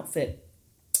from that outfit.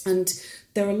 And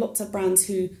there are lots of brands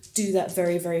who do that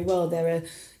very, very well. They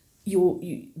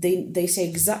say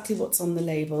exactly what's on the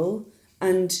label,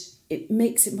 and it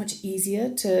makes it much easier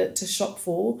to shop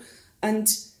for. And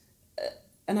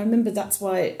I remember that's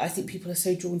why I think people are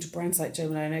so drawn to brands like Jo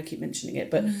Malone. I keep mentioning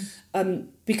it, but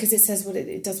because it says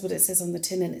it does what it says on the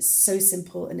tin, and it's so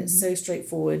simple and it's so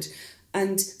straightforward.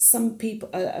 And some people,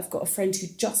 I've got a friend who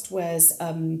just wears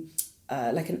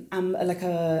like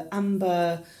a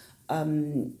amber.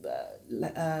 Almost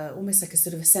like a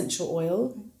sort of essential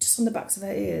oil just on the backs of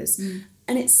her ears,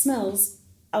 and it smells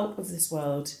out of this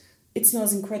world. It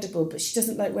smells incredible, but she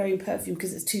doesn't like wearing perfume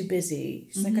because it's too busy.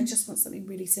 She's like, I just want something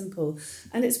really simple.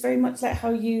 And it's very much like how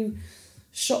you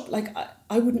shop. Like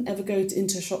I wouldn't ever go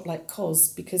into a shop like COS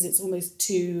because it's almost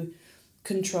too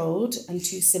controlled and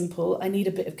too simple. I need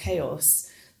a bit of chaos.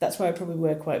 That's why I probably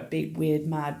wear quite big, weird,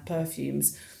 mad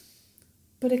perfumes.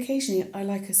 But occasionally I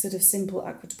like a sort of simple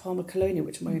Acqua di Parma Colonia,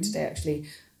 which I'm wearing today actually.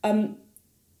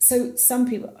 So some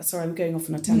people, sorry, I'm going off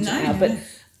on a tangent but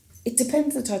it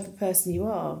depends the type of person you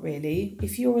are, really.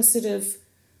 If you're a sort of,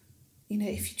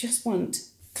 if you just want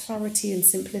clarity and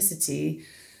simplicity,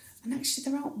 and actually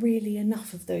there aren't really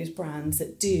enough of those brands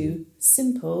that do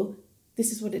simple,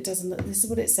 this is what it does and this is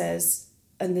what it says,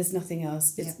 and there's nothing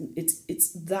else.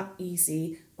 It's that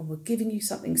easy, and we're giving you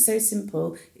something so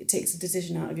simple, it takes a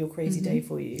decision out of your crazy day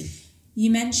for you. You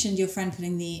mentioned your friend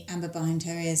putting the amber behind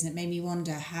her ears, and it made me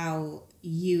wonder how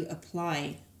you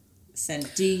apply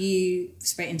scent. Do you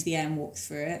spray it into the air and walk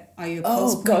through it? Are you a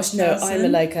pulse point person? No,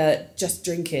 I'm like a just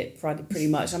drink it pretty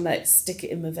much. I'm like stick it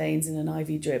in my veins in an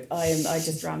IV drip. I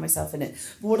just drown myself in it.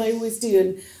 But what I always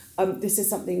do, and this is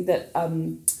something that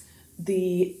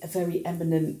the very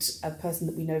eminent person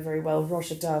that we know very well,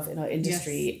 Roger Dove in our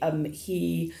industry,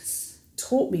 he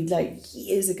taught me like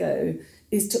years ago,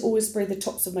 is to always spray the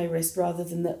tops of my wrist rather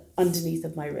than the underneath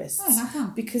of my wrists. Oh, how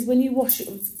come? Because when you wash it,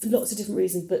 for lots of different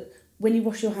reasons, but when you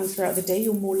wash your hands throughout the day,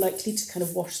 you're more likely to kind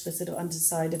of wash the sort of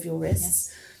underside of your wrists.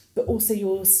 Yes. But also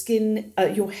your skin,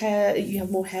 your hair, you have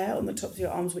more hair on the tops of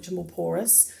your arms, which are more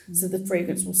porous, so the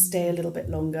fragrance will stay a little bit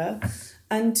longer.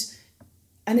 And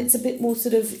it's a bit more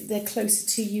sort of, they're closer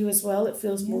to you as well. It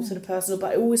feels more sort of personal.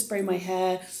 But I always spray my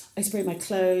hair, I spray my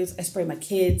clothes, I spray my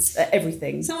kids,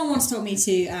 everything. Someone once told me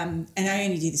to, and I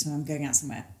only do this when I'm going out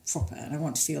somewhere proper and I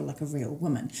want to feel like a real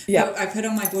woman. Yeah. I put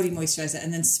on my body moisturiser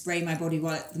and then spray my body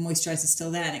while the moisturiser's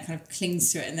still there, and it kind of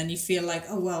clings to it, and then you feel like,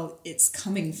 oh, well, it's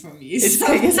coming from you. It's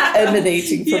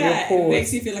emanating from your pores. It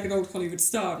makes you feel like an old Hollywood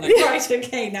star. I'm like, right,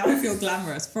 okay, now I feel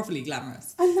glamorous, properly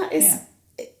glamorous. And that is,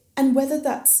 and whether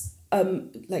that's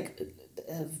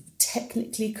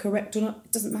technically correct or not,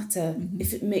 it doesn't matter.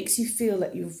 If it makes you feel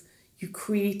like you've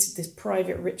created this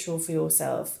private ritual for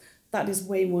yourself, that is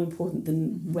way more important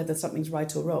than whether something's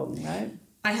right or wrong, right?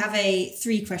 I have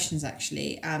 3 questions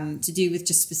actually to do with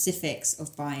just specifics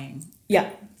of buying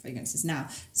fragrances now.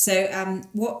 So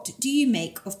what do you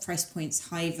make of price points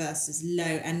high versus low?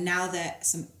 And now they're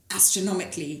some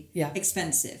astronomically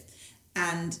expensive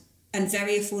and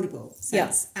very affordable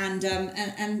scents. And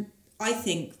I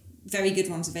think very good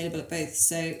ones available at both.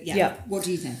 So what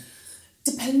do you think?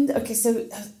 Okay, so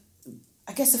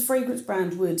I guess a fragrance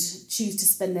brand would choose to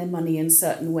spend their money in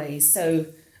certain ways. So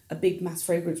a big mass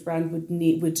fragrance brand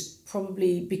would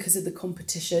probably, because of the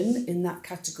competition in that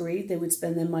category, they would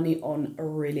spend their money on a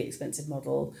really expensive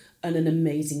model and an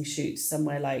amazing shoot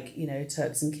somewhere like,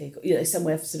 Turks and Caicos,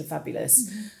 somewhere sort of fabulous.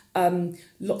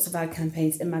 Lots of ad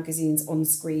campaigns in magazines, on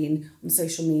screen, on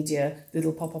social media,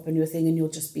 that'll pop up on your thing and you'll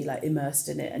just be like immersed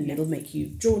in it, and it'll make you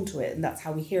drawn to it, and that's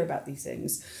how we hear about these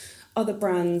things. Other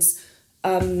brands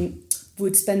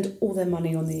would spend all their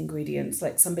money on the ingredients,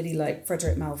 like somebody like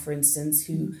Frederic Malle, for instance,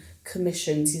 who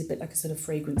commissions, he's a bit like a sort of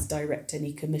fragrance director, and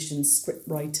he commissions script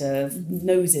writer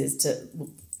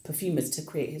perfumers to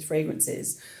create his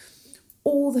fragrances.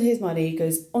 All his money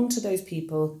goes onto those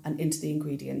people and into the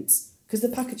ingredients, because the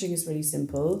packaging is really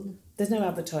simple. There's no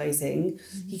advertising.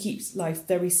 He keeps life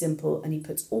very simple, and he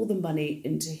puts all the money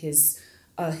into his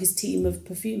team of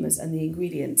perfumers and the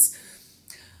ingredients.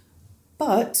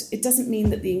 But it doesn't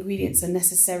mean that the ingredients are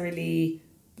necessarily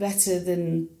better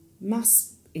than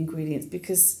mass ingredients,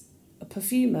 because a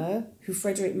perfumer who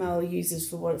Frederic Malle uses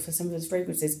for some of his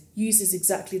fragrances uses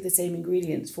exactly the same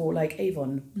ingredients for like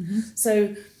Avon.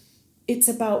 So it's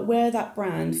about where that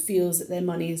brand feels that their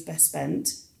money is best spent.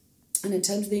 And in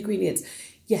terms of the ingredients,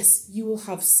 yes, you will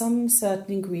have some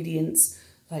certain ingredients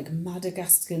like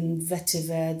Madagascan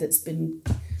vetiver that's been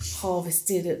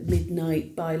harvested at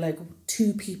midnight by like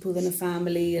 2 people in a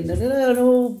family, and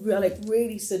all like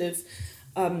really sort of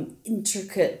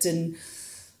intricate and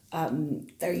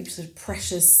very sort of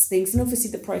precious things. And obviously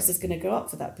the price is going to go up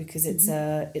for that because it's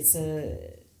a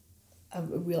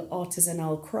real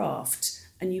artisanal craft,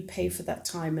 and you pay for that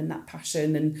time and that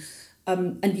passion,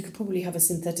 and you could probably have a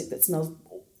synthetic that smells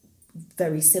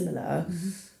very similar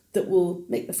that will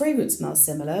make the fragrance smell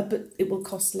similar, but it will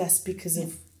cost less because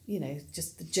of, you know,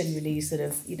 just the generally sort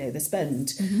of, you know, the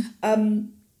spend.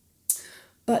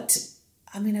 But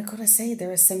I mean, I've got to say,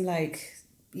 there are some like,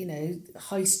 you know,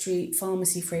 high street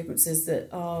pharmacy fragrances that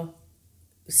are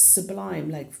sublime,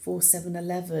 like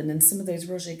 4711, and some of those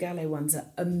Roger Gallo ones are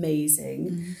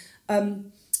amazing.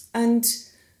 And,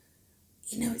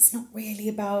 you know, it's not really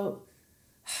about,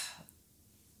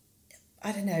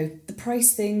 I don't know, the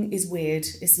price thing is weird,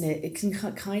 isn't it? It can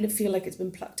kind of feel like it's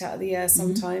been plucked out of the air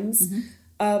sometimes.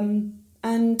 And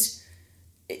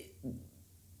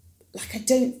like, I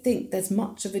don't think there's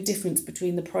much of a difference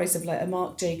between the price of like a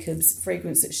Marc Jacobs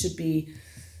fragrance that should be,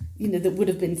 you know, that would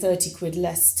have been 30 quid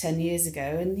less 10 years ago,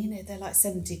 and, you know, they're like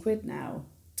 70 quid now.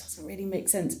 Doesn't really make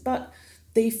sense. But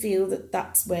they feel that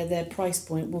that's where their price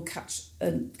point will catch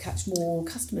more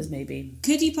customers, maybe.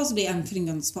 Could you possibly, I'm putting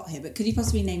you on the spot here, but could you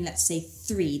possibly name, let's say,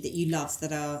 3 that you love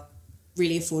that are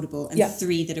really affordable and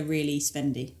 3 that are really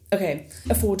spendy? Okay,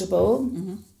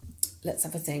 affordable. Let's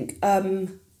have a think.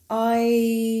 One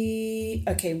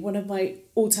of my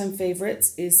all-time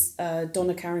favourites is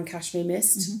Donna Karan Cashmere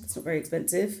Mist. It's not very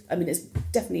expensive. I mean, it's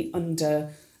definitely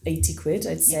under 80 quid,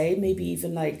 I'd say. Maybe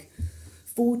even like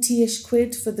 40-ish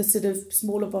quid for the sort of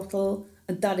smaller bottle.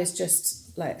 And that is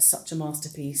just like such a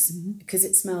masterpiece because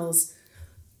it smells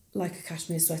like a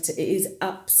cashmere sweater. It is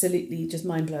absolutely just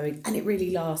mind-blowing, and it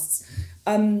really lasts.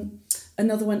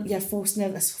 Another one,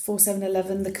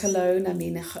 4711, the cologne. I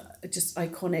mean, just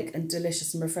iconic and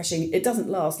delicious and refreshing. It doesn't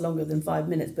last longer than 5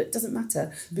 minutes, but it doesn't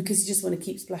matter because you just want to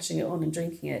keep splashing it on and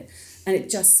drinking it. And it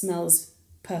just smells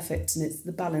perfect, and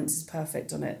the balance is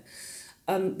perfect on it.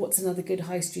 What's another good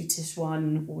high streetish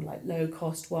one or like low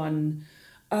cost one?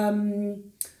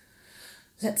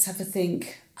 Let's have a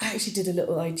think. I actually did a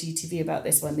little IGTV about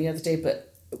this one the other day,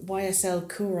 but YSL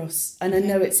Kouros. And I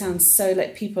know it sounds so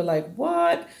like people are like,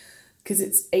 what? Because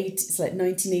it's like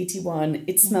 1981.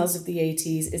 It smells of the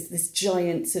 80s. It's this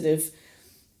giant sort of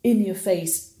in your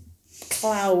face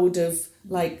cloud of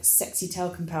like sexy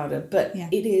talcum powder. But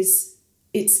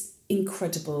it's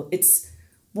incredible. It's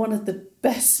one of the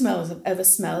best smells I've ever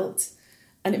smelt.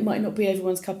 And it might not be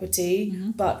everyone's cup of tea,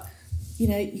 but you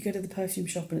know, you go to the perfume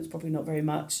shop and it's probably not very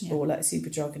much, or like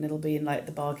Superdrug and it'll be in like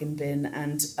the bargain bin,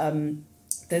 and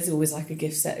there's always like a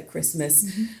gift set at Christmas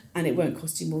and it won't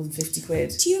cost you more than 50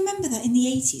 quid. Do you remember that in the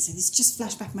 80s? So this just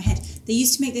flashed back in my head. They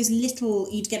used to make those little,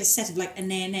 you'd get a set of like a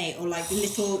nay or like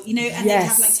little, you know, and they'd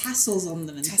have like tassels on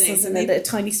them and things. And then they're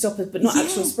tiny stoppers, but not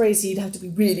actual spray, so you'd have to be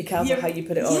really careful how you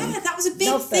put it on. Yeah, that was a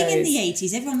big thing in the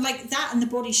 80s. Everyone like that, and the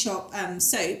Body Shop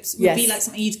soaps would be like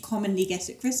something you'd commonly get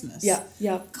at Christmas. Yeah.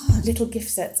 God, little gift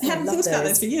sets. I hadn't thought about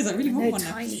those for years. I really want one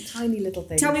now. Tiny little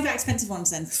things. Tell me about expensive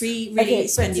ones then. 3 really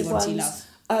spendy ones you love.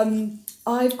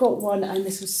 I've got one, and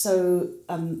this was so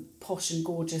posh and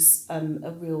gorgeous, a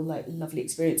real like lovely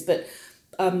experience. But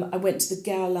I went to the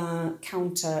Guerlain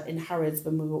counter in Harrods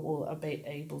when we were all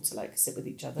able to like sit with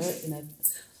each other in a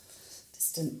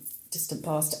distant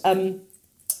past.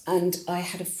 And I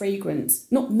had a fragrance,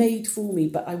 not made for me,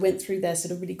 but I went through their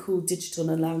sort of really cool digital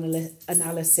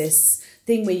analysis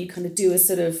thing where you kind of do a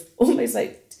sort of almost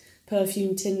like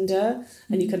perfume Tinder,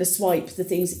 and you kind of swipe the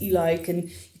things that you like and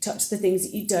you touch the things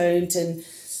that you don't, and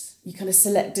you kind of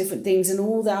select different things, and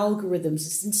all the algorithms,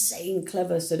 this insane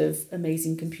clever sort of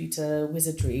amazing computer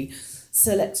wizardry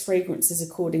selects fragrances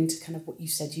according to kind of what you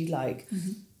said you like.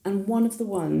 And one of the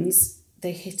ones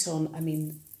they hit on, I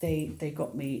mean, they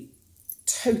got me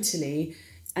totally,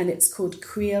 and it's called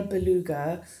Cuir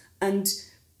Beluga, and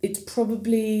it's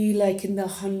probably like in the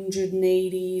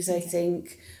 180s, I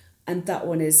think, and that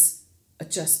one is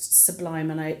just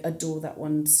sublime, and I adore that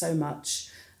one so much.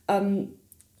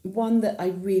 One that I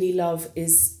really love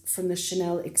is from the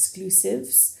Chanel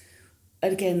exclusives.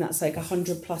 Again, that's like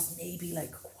 100 plus, maybe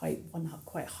like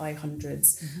quite high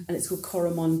hundreds, and it's called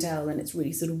Coromandel, and it's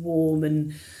really sort of warm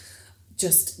and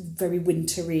just very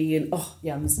wintry, and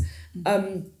yums.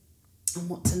 And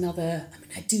what's another? I mean,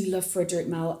 I do love Frederic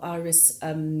Malle Iris.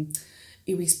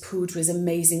 Iris Poudre is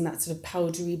amazing. That sort of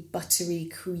powdery, buttery,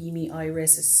 creamy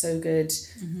iris is so good.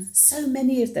 So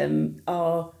many of them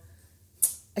are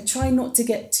I try not to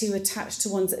get too attached to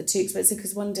ones that are too expensive,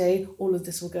 because one day all of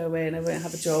this will go away and I won't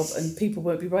have a job and people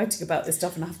won't be writing about this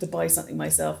stuff and I have to buy something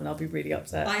myself and I'll be really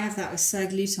upset. I have that with Sir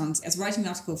Glutons. I was writing an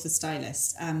article for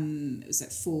Stylist. It was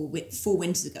like four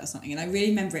winters ago or something, and I really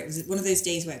remember it was one of those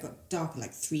days where it got dark at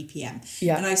like 3 p.m.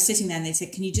 Yeah. And I was sitting there and they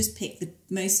said, can you just pick the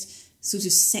most sort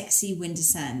of sexy winter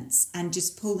scents and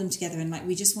just pull them together, and like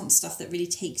we just want stuff that really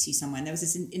takes you somewhere. And there was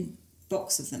this in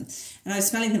box of them, and I was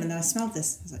smelling them, and then I smelled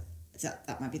this. I was like,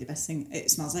 that might be the best thing. It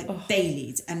smells like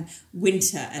Baileys and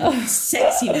winter and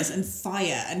sexiness and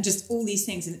fire and just all these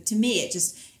things. And to me,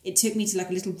 it took me to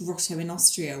like a little grotto in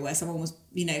Austria where someone was,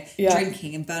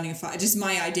 drinking and burning a fire. Just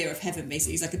my idea of heaven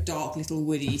basically is like a dark little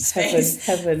woody space.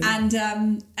 Heaven. And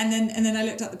then I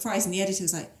looked up the price, and the editor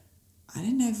was like, I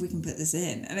don't know if we can put this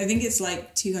in. And I think it's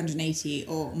like 280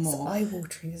 or more. It's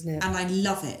eye-watering, isn't it? And I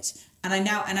love it. And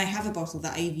I have a bottle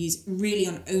that I use really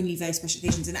on only very special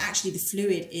occasions. And actually the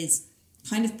fluid is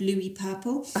kind of bluey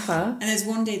purple. And there's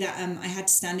one day that I had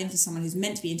to stand in for someone who's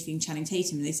meant to be interviewing Channing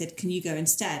Tatum, and they said, can you go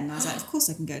instead? And I was like, of course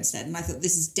I can go instead. And I thought,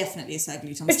 this is definitely a Sir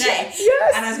Gluton's day.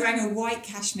 Yes. And I was wearing a white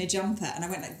cashmere jumper, and I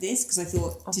went like this because I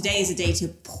thought, today is a day to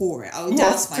pour it. I'll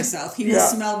douse myself. He will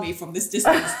smell me from this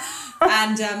distance.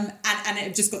 And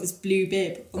it just got this blue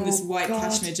bib on this white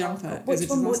cashmere jumper. What's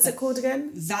it called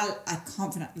again? I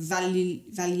can't pronounce.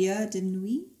 Valeur de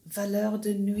Nuit? Valeur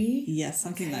de Nuit? Yes,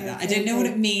 something like that. I don't know what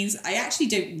it means. I actually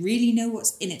don't really know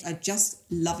what's in it. I just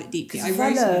love it deeply.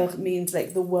 Valeur means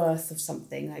like the worth of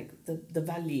something, like the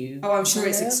value. Oh, I'm sure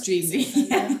it's extremely.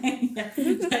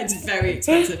 It's very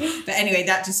expensive. But anyway,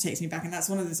 that just takes me back. And that's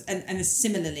one of those. And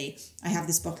similarly, I have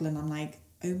this bottle and I'm like,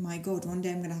 oh my God, one day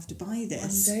I'm going to have to buy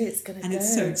this. One day it's going to go. And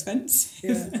it's so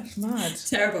expensive. Yeah, mad.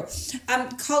 Terrible.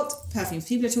 Cult perfumes.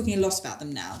 People are talking a lot about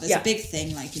them now. There's a big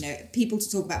thing, like, people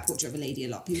to talk about Portrait of a Lady a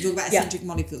lot. People talk about eccentric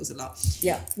molecules a lot.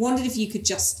 Yeah. Wondered if you could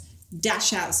just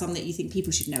dash out some that you think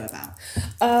people should know about.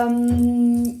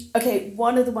 Okay,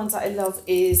 one of the ones that I love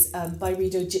is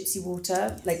Byredo Gypsy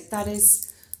Water. Like, that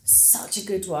is such a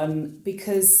good one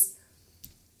because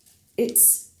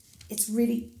it's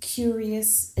really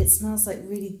curious. It smells like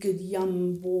really good,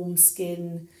 yum, warm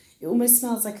skin. It almost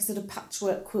smells like a sort of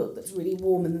patchwork quilt that's really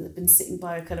warm and that's been sitting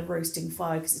by a kind of roasting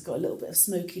fire because it's got a little bit of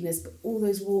smokiness, but all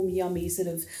those warm, yummy sort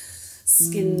of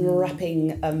skin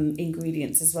wrapping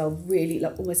ingredients as well. Really,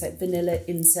 like almost like vanilla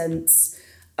incense.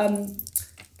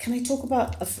 Can I talk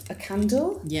about a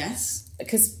candle? Yes.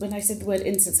 Because when I said the word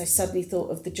incense, I suddenly thought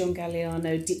of the John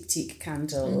Galliano diptyque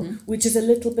candle, which is a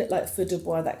little bit like Feu de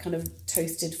Bois, that kind of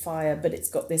toasted fire, but it's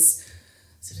got this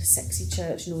sort of sexy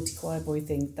church, naughty choir boy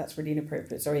thing. That's really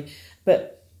inappropriate, sorry.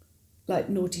 But like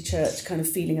naughty church kind of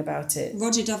feeling about it.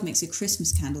 Roger Dove makes a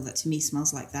Christmas candle that to me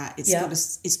smells like that. It's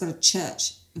got a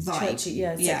church vibe.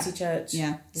 Churchy, sexy church.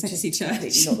 Yeah, which sexy is church.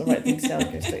 Completely not the right thing to say.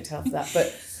 I'll go straight to hell for that.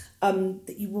 But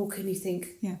that you walk in, you think,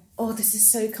 oh, this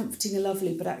is so comforting and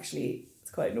lovely, but actually it's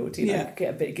quite naughty. Like, I get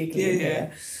a bit giggly in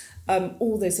here.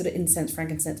 All those sort of incense,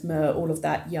 frankincense, myrrh, all of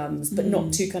that yums, but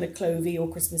not too kind of clovey or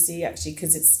Christmassy actually,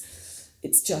 because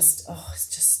it's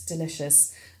just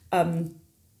delicious.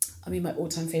 I mean, my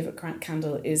all-time favourite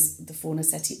candle is the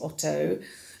Fornasetti Otto,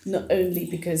 not only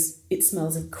because it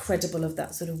smells incredible of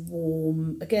that sort of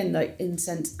warm, again, like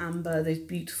incense, amber, those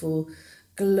beautiful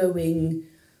glowing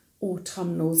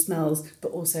autumnal smells,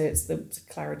 but also it's the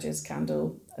Claridge's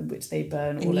candle, which they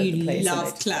burn all over the place. And you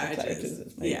love Claridge's.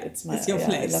 It's your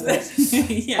place. I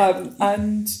love it.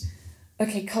 And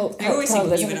okay, cult. I always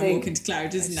think of you when I walk into I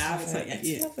Claridge's now. It's like,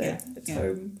 love it. It's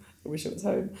home. I wish it was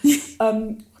home.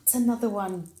 What's another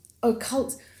one? Oh,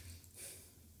 cult.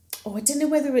 Oh, I don't know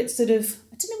whether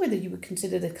you would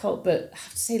consider the cult, but I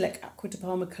have to say, like, Acqua di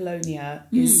Parma Colonia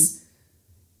is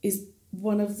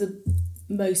one of the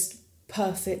most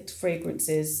perfect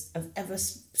fragrances I've ever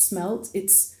smelt.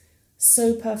 It's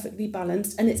so perfectly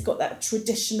balanced, and it's got that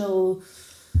traditional,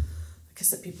 I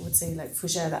guess that people would say, like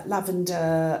fougere, that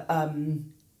lavender,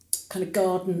 kind of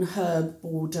garden herb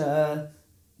border,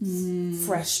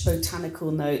 fresh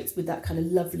botanical notes with that kind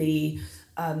of lovely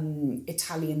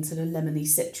Italian sort of lemony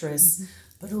citrus,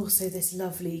 but also this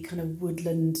lovely kind of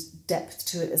woodland depth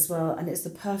to it as well. And it's the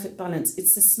perfect balance.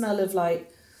 It's the smell of,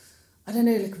 like, I don't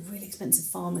know, like a really expensive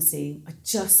pharmacy. I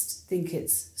just think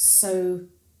it's so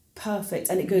perfect,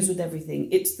 and it goes with everything.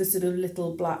 It's the sort of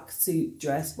little black suit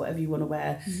dress, whatever you want to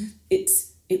wear.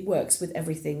 It works with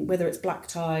everything, whether it's black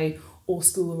tie or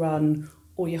school run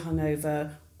or you're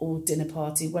hungover or dinner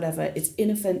party, whatever. It's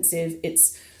inoffensive.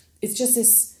 It's just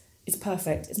this. It's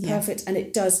perfect. It's perfect, and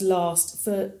it does last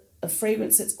for a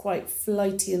fragrance that's quite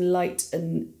flighty and light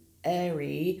and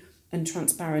airy and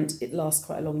transparent. It lasts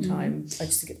quite a long time. I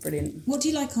just think it's brilliant. What do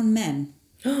you like on men?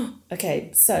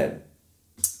 Okay, so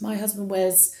My husband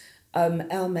wears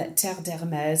Hermès, Terre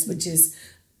d'Hermès, which is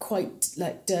quite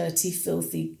like dirty,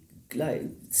 filthy, like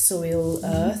soil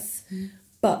earth,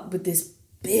 but with this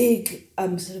big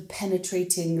sort of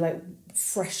penetrating like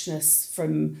freshness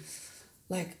from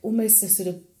like almost a sort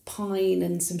of pine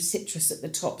and some citrus at the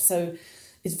top. So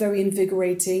it's very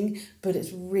invigorating, but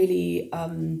it's really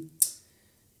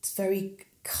it's very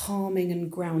calming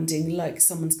and grounding, like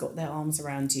someone's got their arms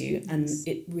around you, and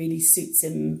it really suits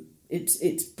him.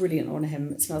 It's brilliant on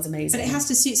him. It smells amazing. But it has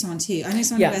to suit someone too. I know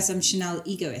someone who wears Chanel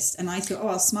Egoist, and I thought,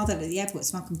 I'll smell that at the airport. It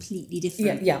smelled completely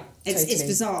different. Yeah, It's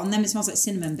bizarre. On them it smells like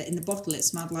cinnamon, but in the bottle it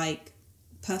smelled like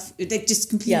perfume. They're just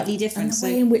completely different. And the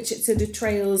way in which it sort of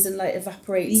trails and like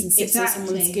evaporates and sits on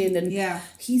someone's skin, and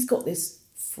he's got this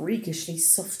freakishly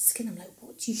soft skin. I'm like,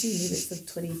 what do you do? He makes the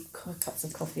 20 cups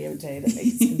of coffee every day that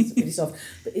makes his skin really soft.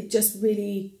 But it just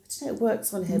really, I don't know, it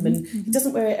works on him. And he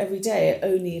doesn't wear it every day,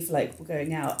 only if like we're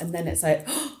going out. And then it's like,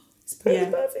 it's put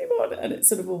his perfume on, and it's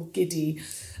sort of all giddy.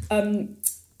 And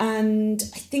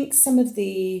I think some of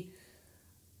the,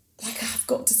 like, I've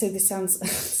got to say, this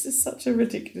is such a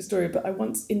ridiculous story, but I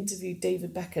once interviewed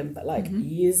David Beckham, but like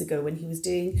years ago when he was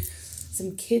doing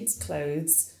some kids'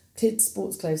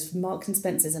 sports clothes for Marks and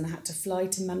Spencer's, and I had to fly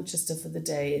to Manchester for the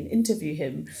day and interview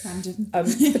him. Random.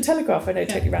 The Telegraph, I know,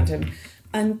 totally random.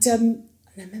 And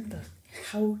I remember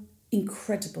how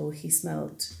incredible he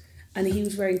smelled. And he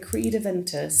was wearing Creed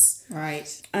Aventus.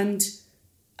 Right. And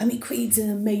I mean, Creed's an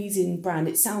amazing brand.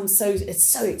 It's so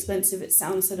expensive. It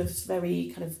sounds sort of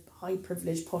very kind of high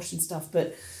privileged, posh and stuff,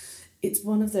 but it's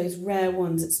one of those rare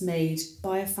ones that's made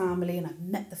by a family, and I've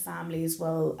met the family as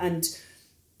well. And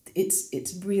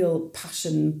it's real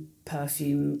passion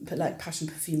perfume, but like passion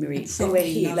perfumery.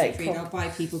 I'll buy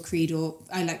people Creed, or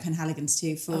I like Penhaligon's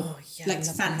too for like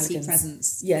fancy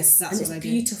presents. Yes, that's and what it's I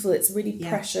beautiful. do. It's really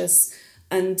precious,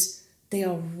 and they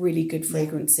are really good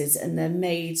fragrances, and they're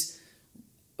made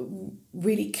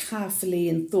really carefully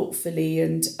and thoughtfully,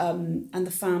 and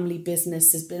the family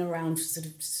business has been around for sort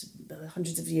of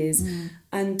hundreds of years.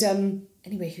 And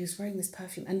anyway, he was wearing this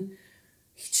perfume, and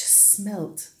he just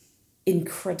smelt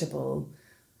incredible.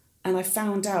 And I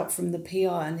found out from the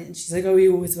PR, and she's like, oh, he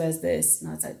always wears this, and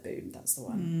I was like, boom, that's the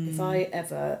one. If I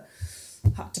ever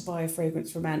had to buy a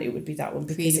fragrance for a man, it would be that one,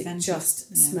 because it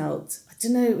just smelled, I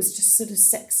don't know, it was just sort of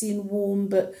sexy and warm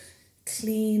but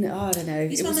clean. I don't know, it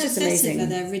was just amazing.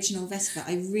 Their original Vetiver,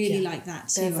 I really like that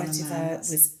too. Their Vetiver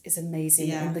is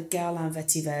amazing, and the Guerlain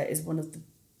Vetiver is one of the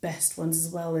best ones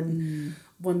as well. And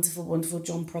wonderful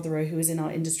John Prothero, who was in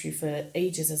our industry for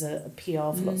ages as a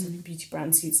PR for lots of beauty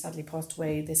brands, who sadly passed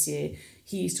away this year.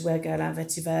 He used to wear Guerlain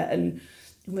Vetiver, and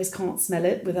you almost can't smell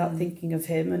it without thinking of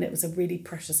him, and it was a really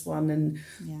precious one, and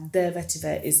their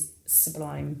Vetiver is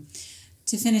sublime.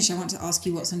 To finish, I want to ask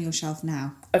you what's on your shelf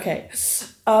now. Okay.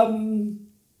 So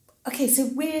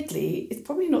weirdly, it's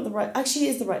probably not the right, actually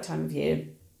it is the right time of year.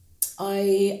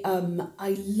 I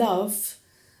love,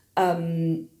 I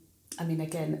mean,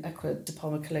 again, Acqua di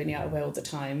Palma Colonia I wear all the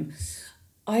time.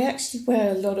 I actually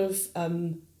wear a lot of,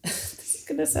 this is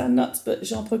going to sound nuts, but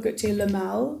Jean Paul Gaultier Le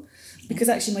Mal, because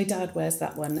actually my dad wears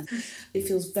that one. It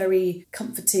feels very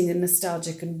comforting and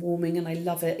nostalgic and warming, and I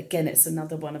love it. Again, it's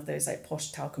another one of those like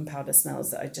posh talcum powder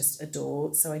smells that I just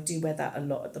adore. So I do wear that a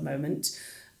lot at the moment.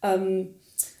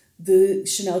 The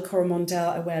Chanel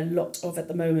Coromandel I wear a lot of at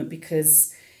the moment,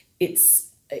 because it's,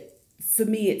 for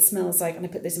me, it smells like, and I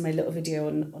put this in my little video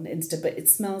on Insta, but it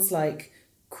smells like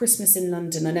Christmas in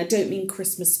London. And I don't mean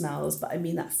Christmas smells, but I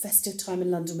mean that festive time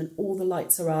in London when all the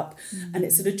lights are up and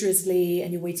it's sort of drizzly,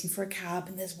 and you're waiting for a cab,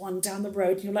 and there's one down the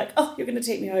road, and you're like, oh, you're going to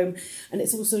take me home. And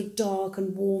it's also dark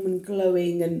and warm and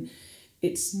glowing, and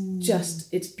it's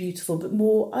just, it's beautiful. But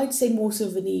more, I'd say more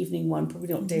sort of an evening one, probably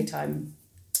not daytime.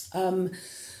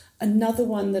 Another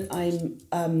one that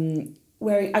I'm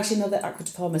wearing, actually another Acqua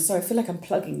di Palma. Sorry, I feel like I'm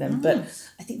plugging them, but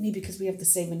I think maybe because we have the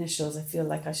same initials, I feel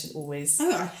like I should always.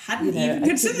 Oh, I hadn't even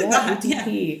considered that.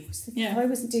 ADP. If I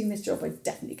wasn't doing this job, I'd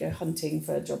definitely go hunting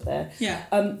for a job there. Yeah.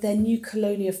 Their new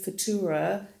Colonia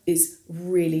Futura is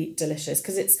really delicious,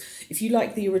 because it's, if you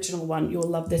like the original one, you'll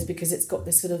love this, because it's got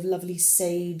this sort of lovely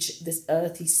sage, this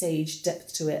earthy sage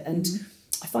depth to it. And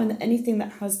I find that anything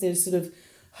that has those sort of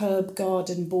herb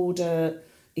garden border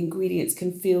ingredients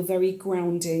can feel very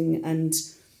grounding and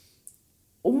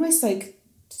almost like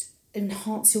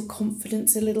enhance your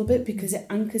confidence a little bit, because it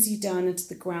anchors you down into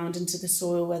the ground, into the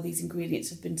soil where these ingredients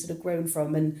have been sort of grown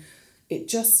from, and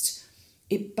it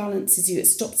balances you. It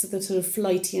stops the sort of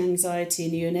flighty anxiety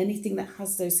in you, and anything that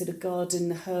has those sort of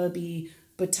garden herby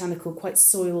botanical, quite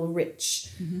soil rich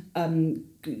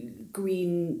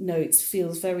green notes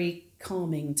feels very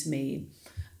calming to me.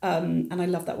 And I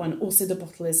love that one. Also, the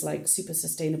bottle is like super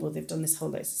sustainable. They've done this whole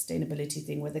like sustainability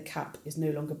thing where the cap is no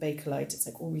longer Bakelite. It's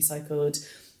like all recycled.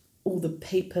 All the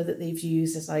paper that they've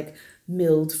used is like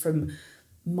milled from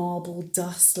marble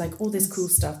dust, like all this cool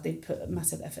stuff. They put a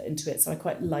massive effort into it. So I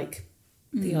quite like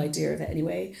the idea of it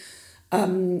anyway.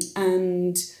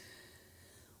 And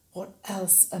what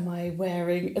else am I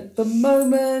wearing at the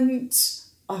moment?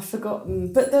 I've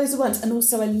forgotten, but those are ones. And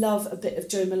also I love a bit of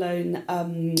Jo Malone,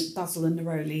 Basil and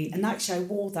Neroli. And actually I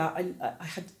wore that. I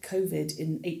had COVID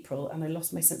in April and I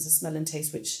lost my sense of smell and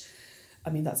taste, which, I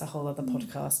mean, that's a whole other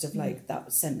podcast of like,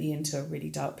 that sent me into a really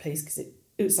dark place because it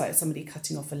was like somebody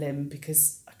cutting off a limb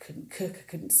because I couldn't cook, I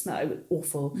couldn't smell, it was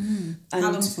awful. And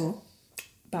how long for?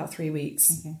 About 3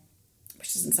 weeks,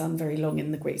 which doesn't sound very long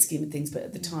in the great scheme of things, but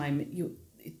at the time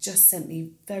it just sent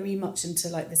me very much into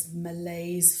like this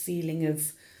malaise feeling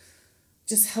of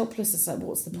just helplessness. Like,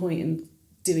 what's the point in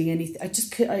doing anything? I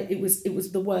just could. It was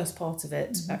the worst part of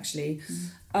it actually.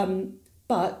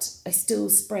 But I still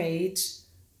sprayed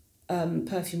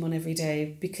perfume on every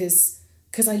day because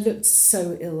I looked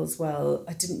so ill as well.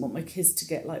 I didn't want my kids to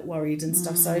get like worried and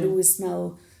stuff. So I'd always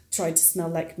tried to smell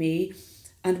like me.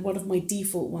 And one of my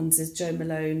default ones is Jo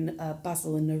Malone,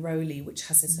 Basil and Neroli, which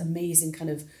has this amazing kind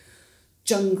of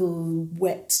jungle,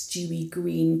 wet, dewy,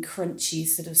 green, crunchy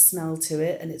sort of smell to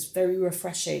it. And it's very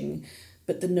refreshing.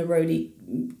 But the Neroli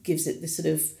gives it this sort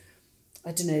of,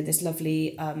 I don't know, this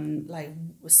lovely like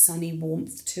sunny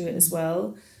warmth to it as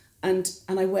well. And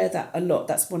I wear that a lot.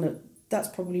 That's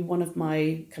probably one of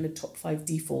my kind of top 5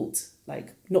 default,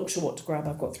 like not sure what to grab.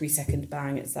 I've got 3 second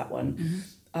bang. It's that one.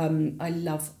 I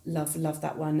love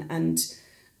that one.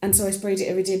 And so I sprayed it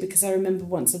every day because I remember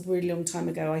once a really long time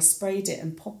ago, I sprayed it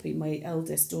and Poppy, my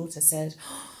eldest daughter, said,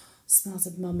 oh, smells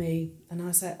of mummy. And I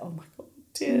was like, oh my God,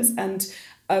 tears. And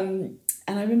I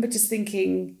remember just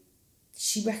thinking,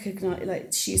 she recognised,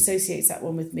 like she associates that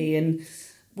one with me. And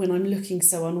when I'm looking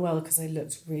so unwell, because I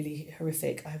looked really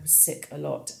horrific, I was sick a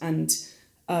lot. And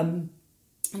I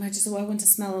just thought, I want to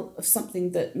smell of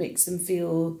something that makes them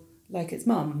feel like it's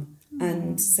mum.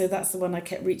 And so that's the one I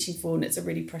kept reaching for, and it's a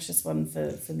really precious one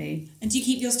for me. And do you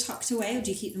keep yours tucked away or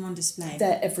do you keep them on display?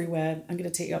 They're everywhere. I'm going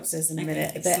to take you upstairs in a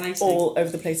minute. They're all over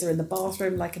the place. They're in the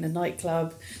bathroom, like in a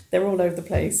nightclub. They're all over the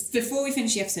place. Before we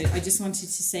finish the episode, I just wanted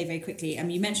to say very quickly,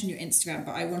 you mentioned your Instagram,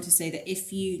 but I want to say that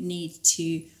if you need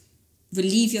to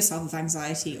relieve yourself of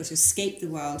anxiety or to escape the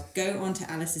world, go onto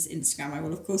Alice's Instagram. I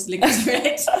will of course link to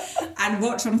it and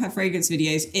watch one of her fragrance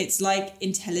videos. It's like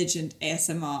intelligent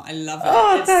ASMR. I love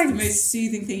it. It's thanks. The most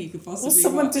soothing thing you could possibly watch.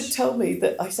 Someone did tell me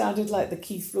that I sounded like the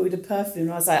Keith Floyd of perfume,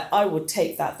 and I was like, I would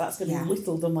take that. That's going to be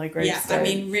whittled on my gravestone. I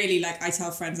mean, really, like I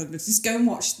tell friends, just go and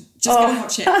watch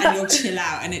it and you'll chill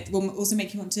out, and it will also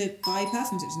make you want to buy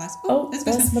perfumes, which is nice.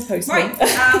 That's my postman.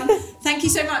 Right. Thank you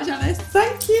so much, Alice.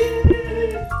 Thank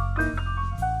you.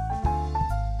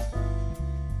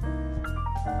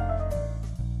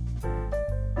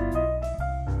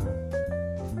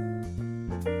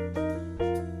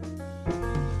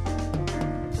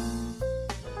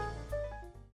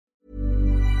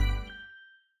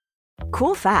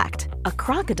 Cool fact, a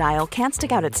crocodile can't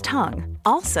stick out its tongue.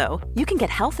 Also, you can get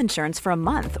health insurance for a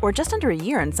month or just under a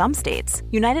year in some states.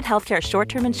 United Healthcare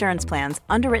short-term insurance plans,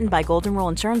 underwritten by Golden Rule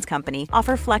Insurance Company,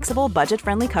 offer flexible,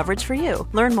 budget-friendly coverage for you.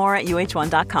 Learn more at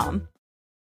uh1.com.